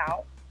check us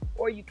out.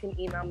 Or you can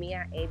email me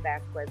at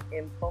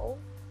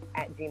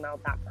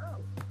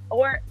avasquezinfo@gmail.com.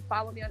 Or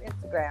follow me on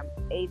Instagram,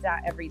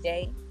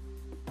 a.everyday.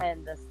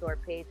 And the store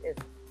page is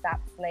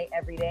Stop Slay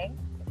Everyday.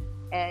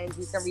 And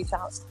you can reach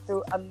out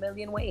through a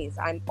million ways.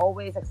 I'm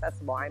always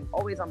accessible. I'm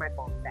always on my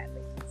phone,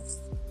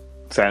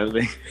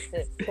 Sadly.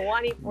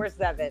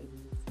 24/7.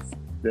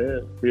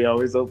 Yeah, we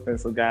always open.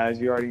 So guys,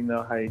 you already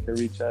know how you can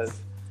reach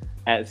us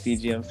at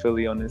CGM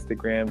Philly on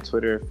Instagram,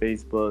 Twitter,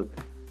 Facebook.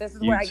 This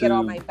is where I get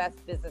all my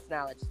best business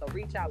knowledge. So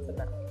reach out to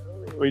them.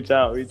 Reach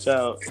out.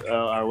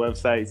 Our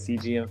website,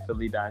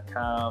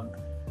 cgmphilly.com.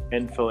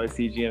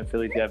 info@CGM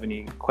Philly if you have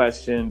any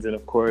questions. And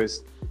of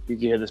course, you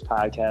can hear this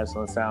podcast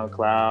on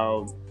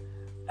SoundCloud,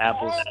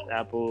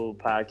 Apple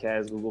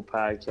Podcasts, Google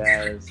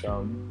Podcasts.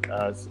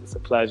 It's a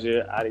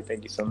pleasure. Adi,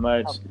 thank you so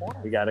much.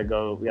 We gotta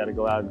go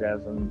out and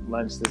grab some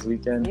lunch this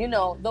weekend. You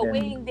know, the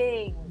wing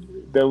dings.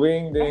 The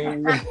wing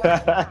dings.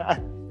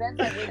 Ben's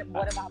like, wait,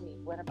 what about me?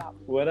 What about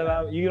me? What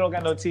about you? Don't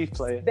got no teeth,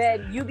 player.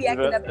 Ben, you be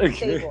acting up in the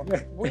table.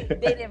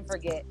 They didn't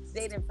forget.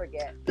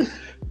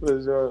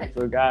 For sure.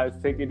 So guys,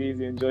 take it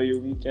easy. Enjoy your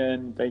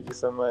weekend. Thank you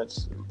so much.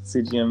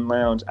 CGM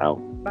Lounge out.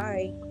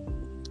 Bye.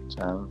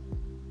 Ciao.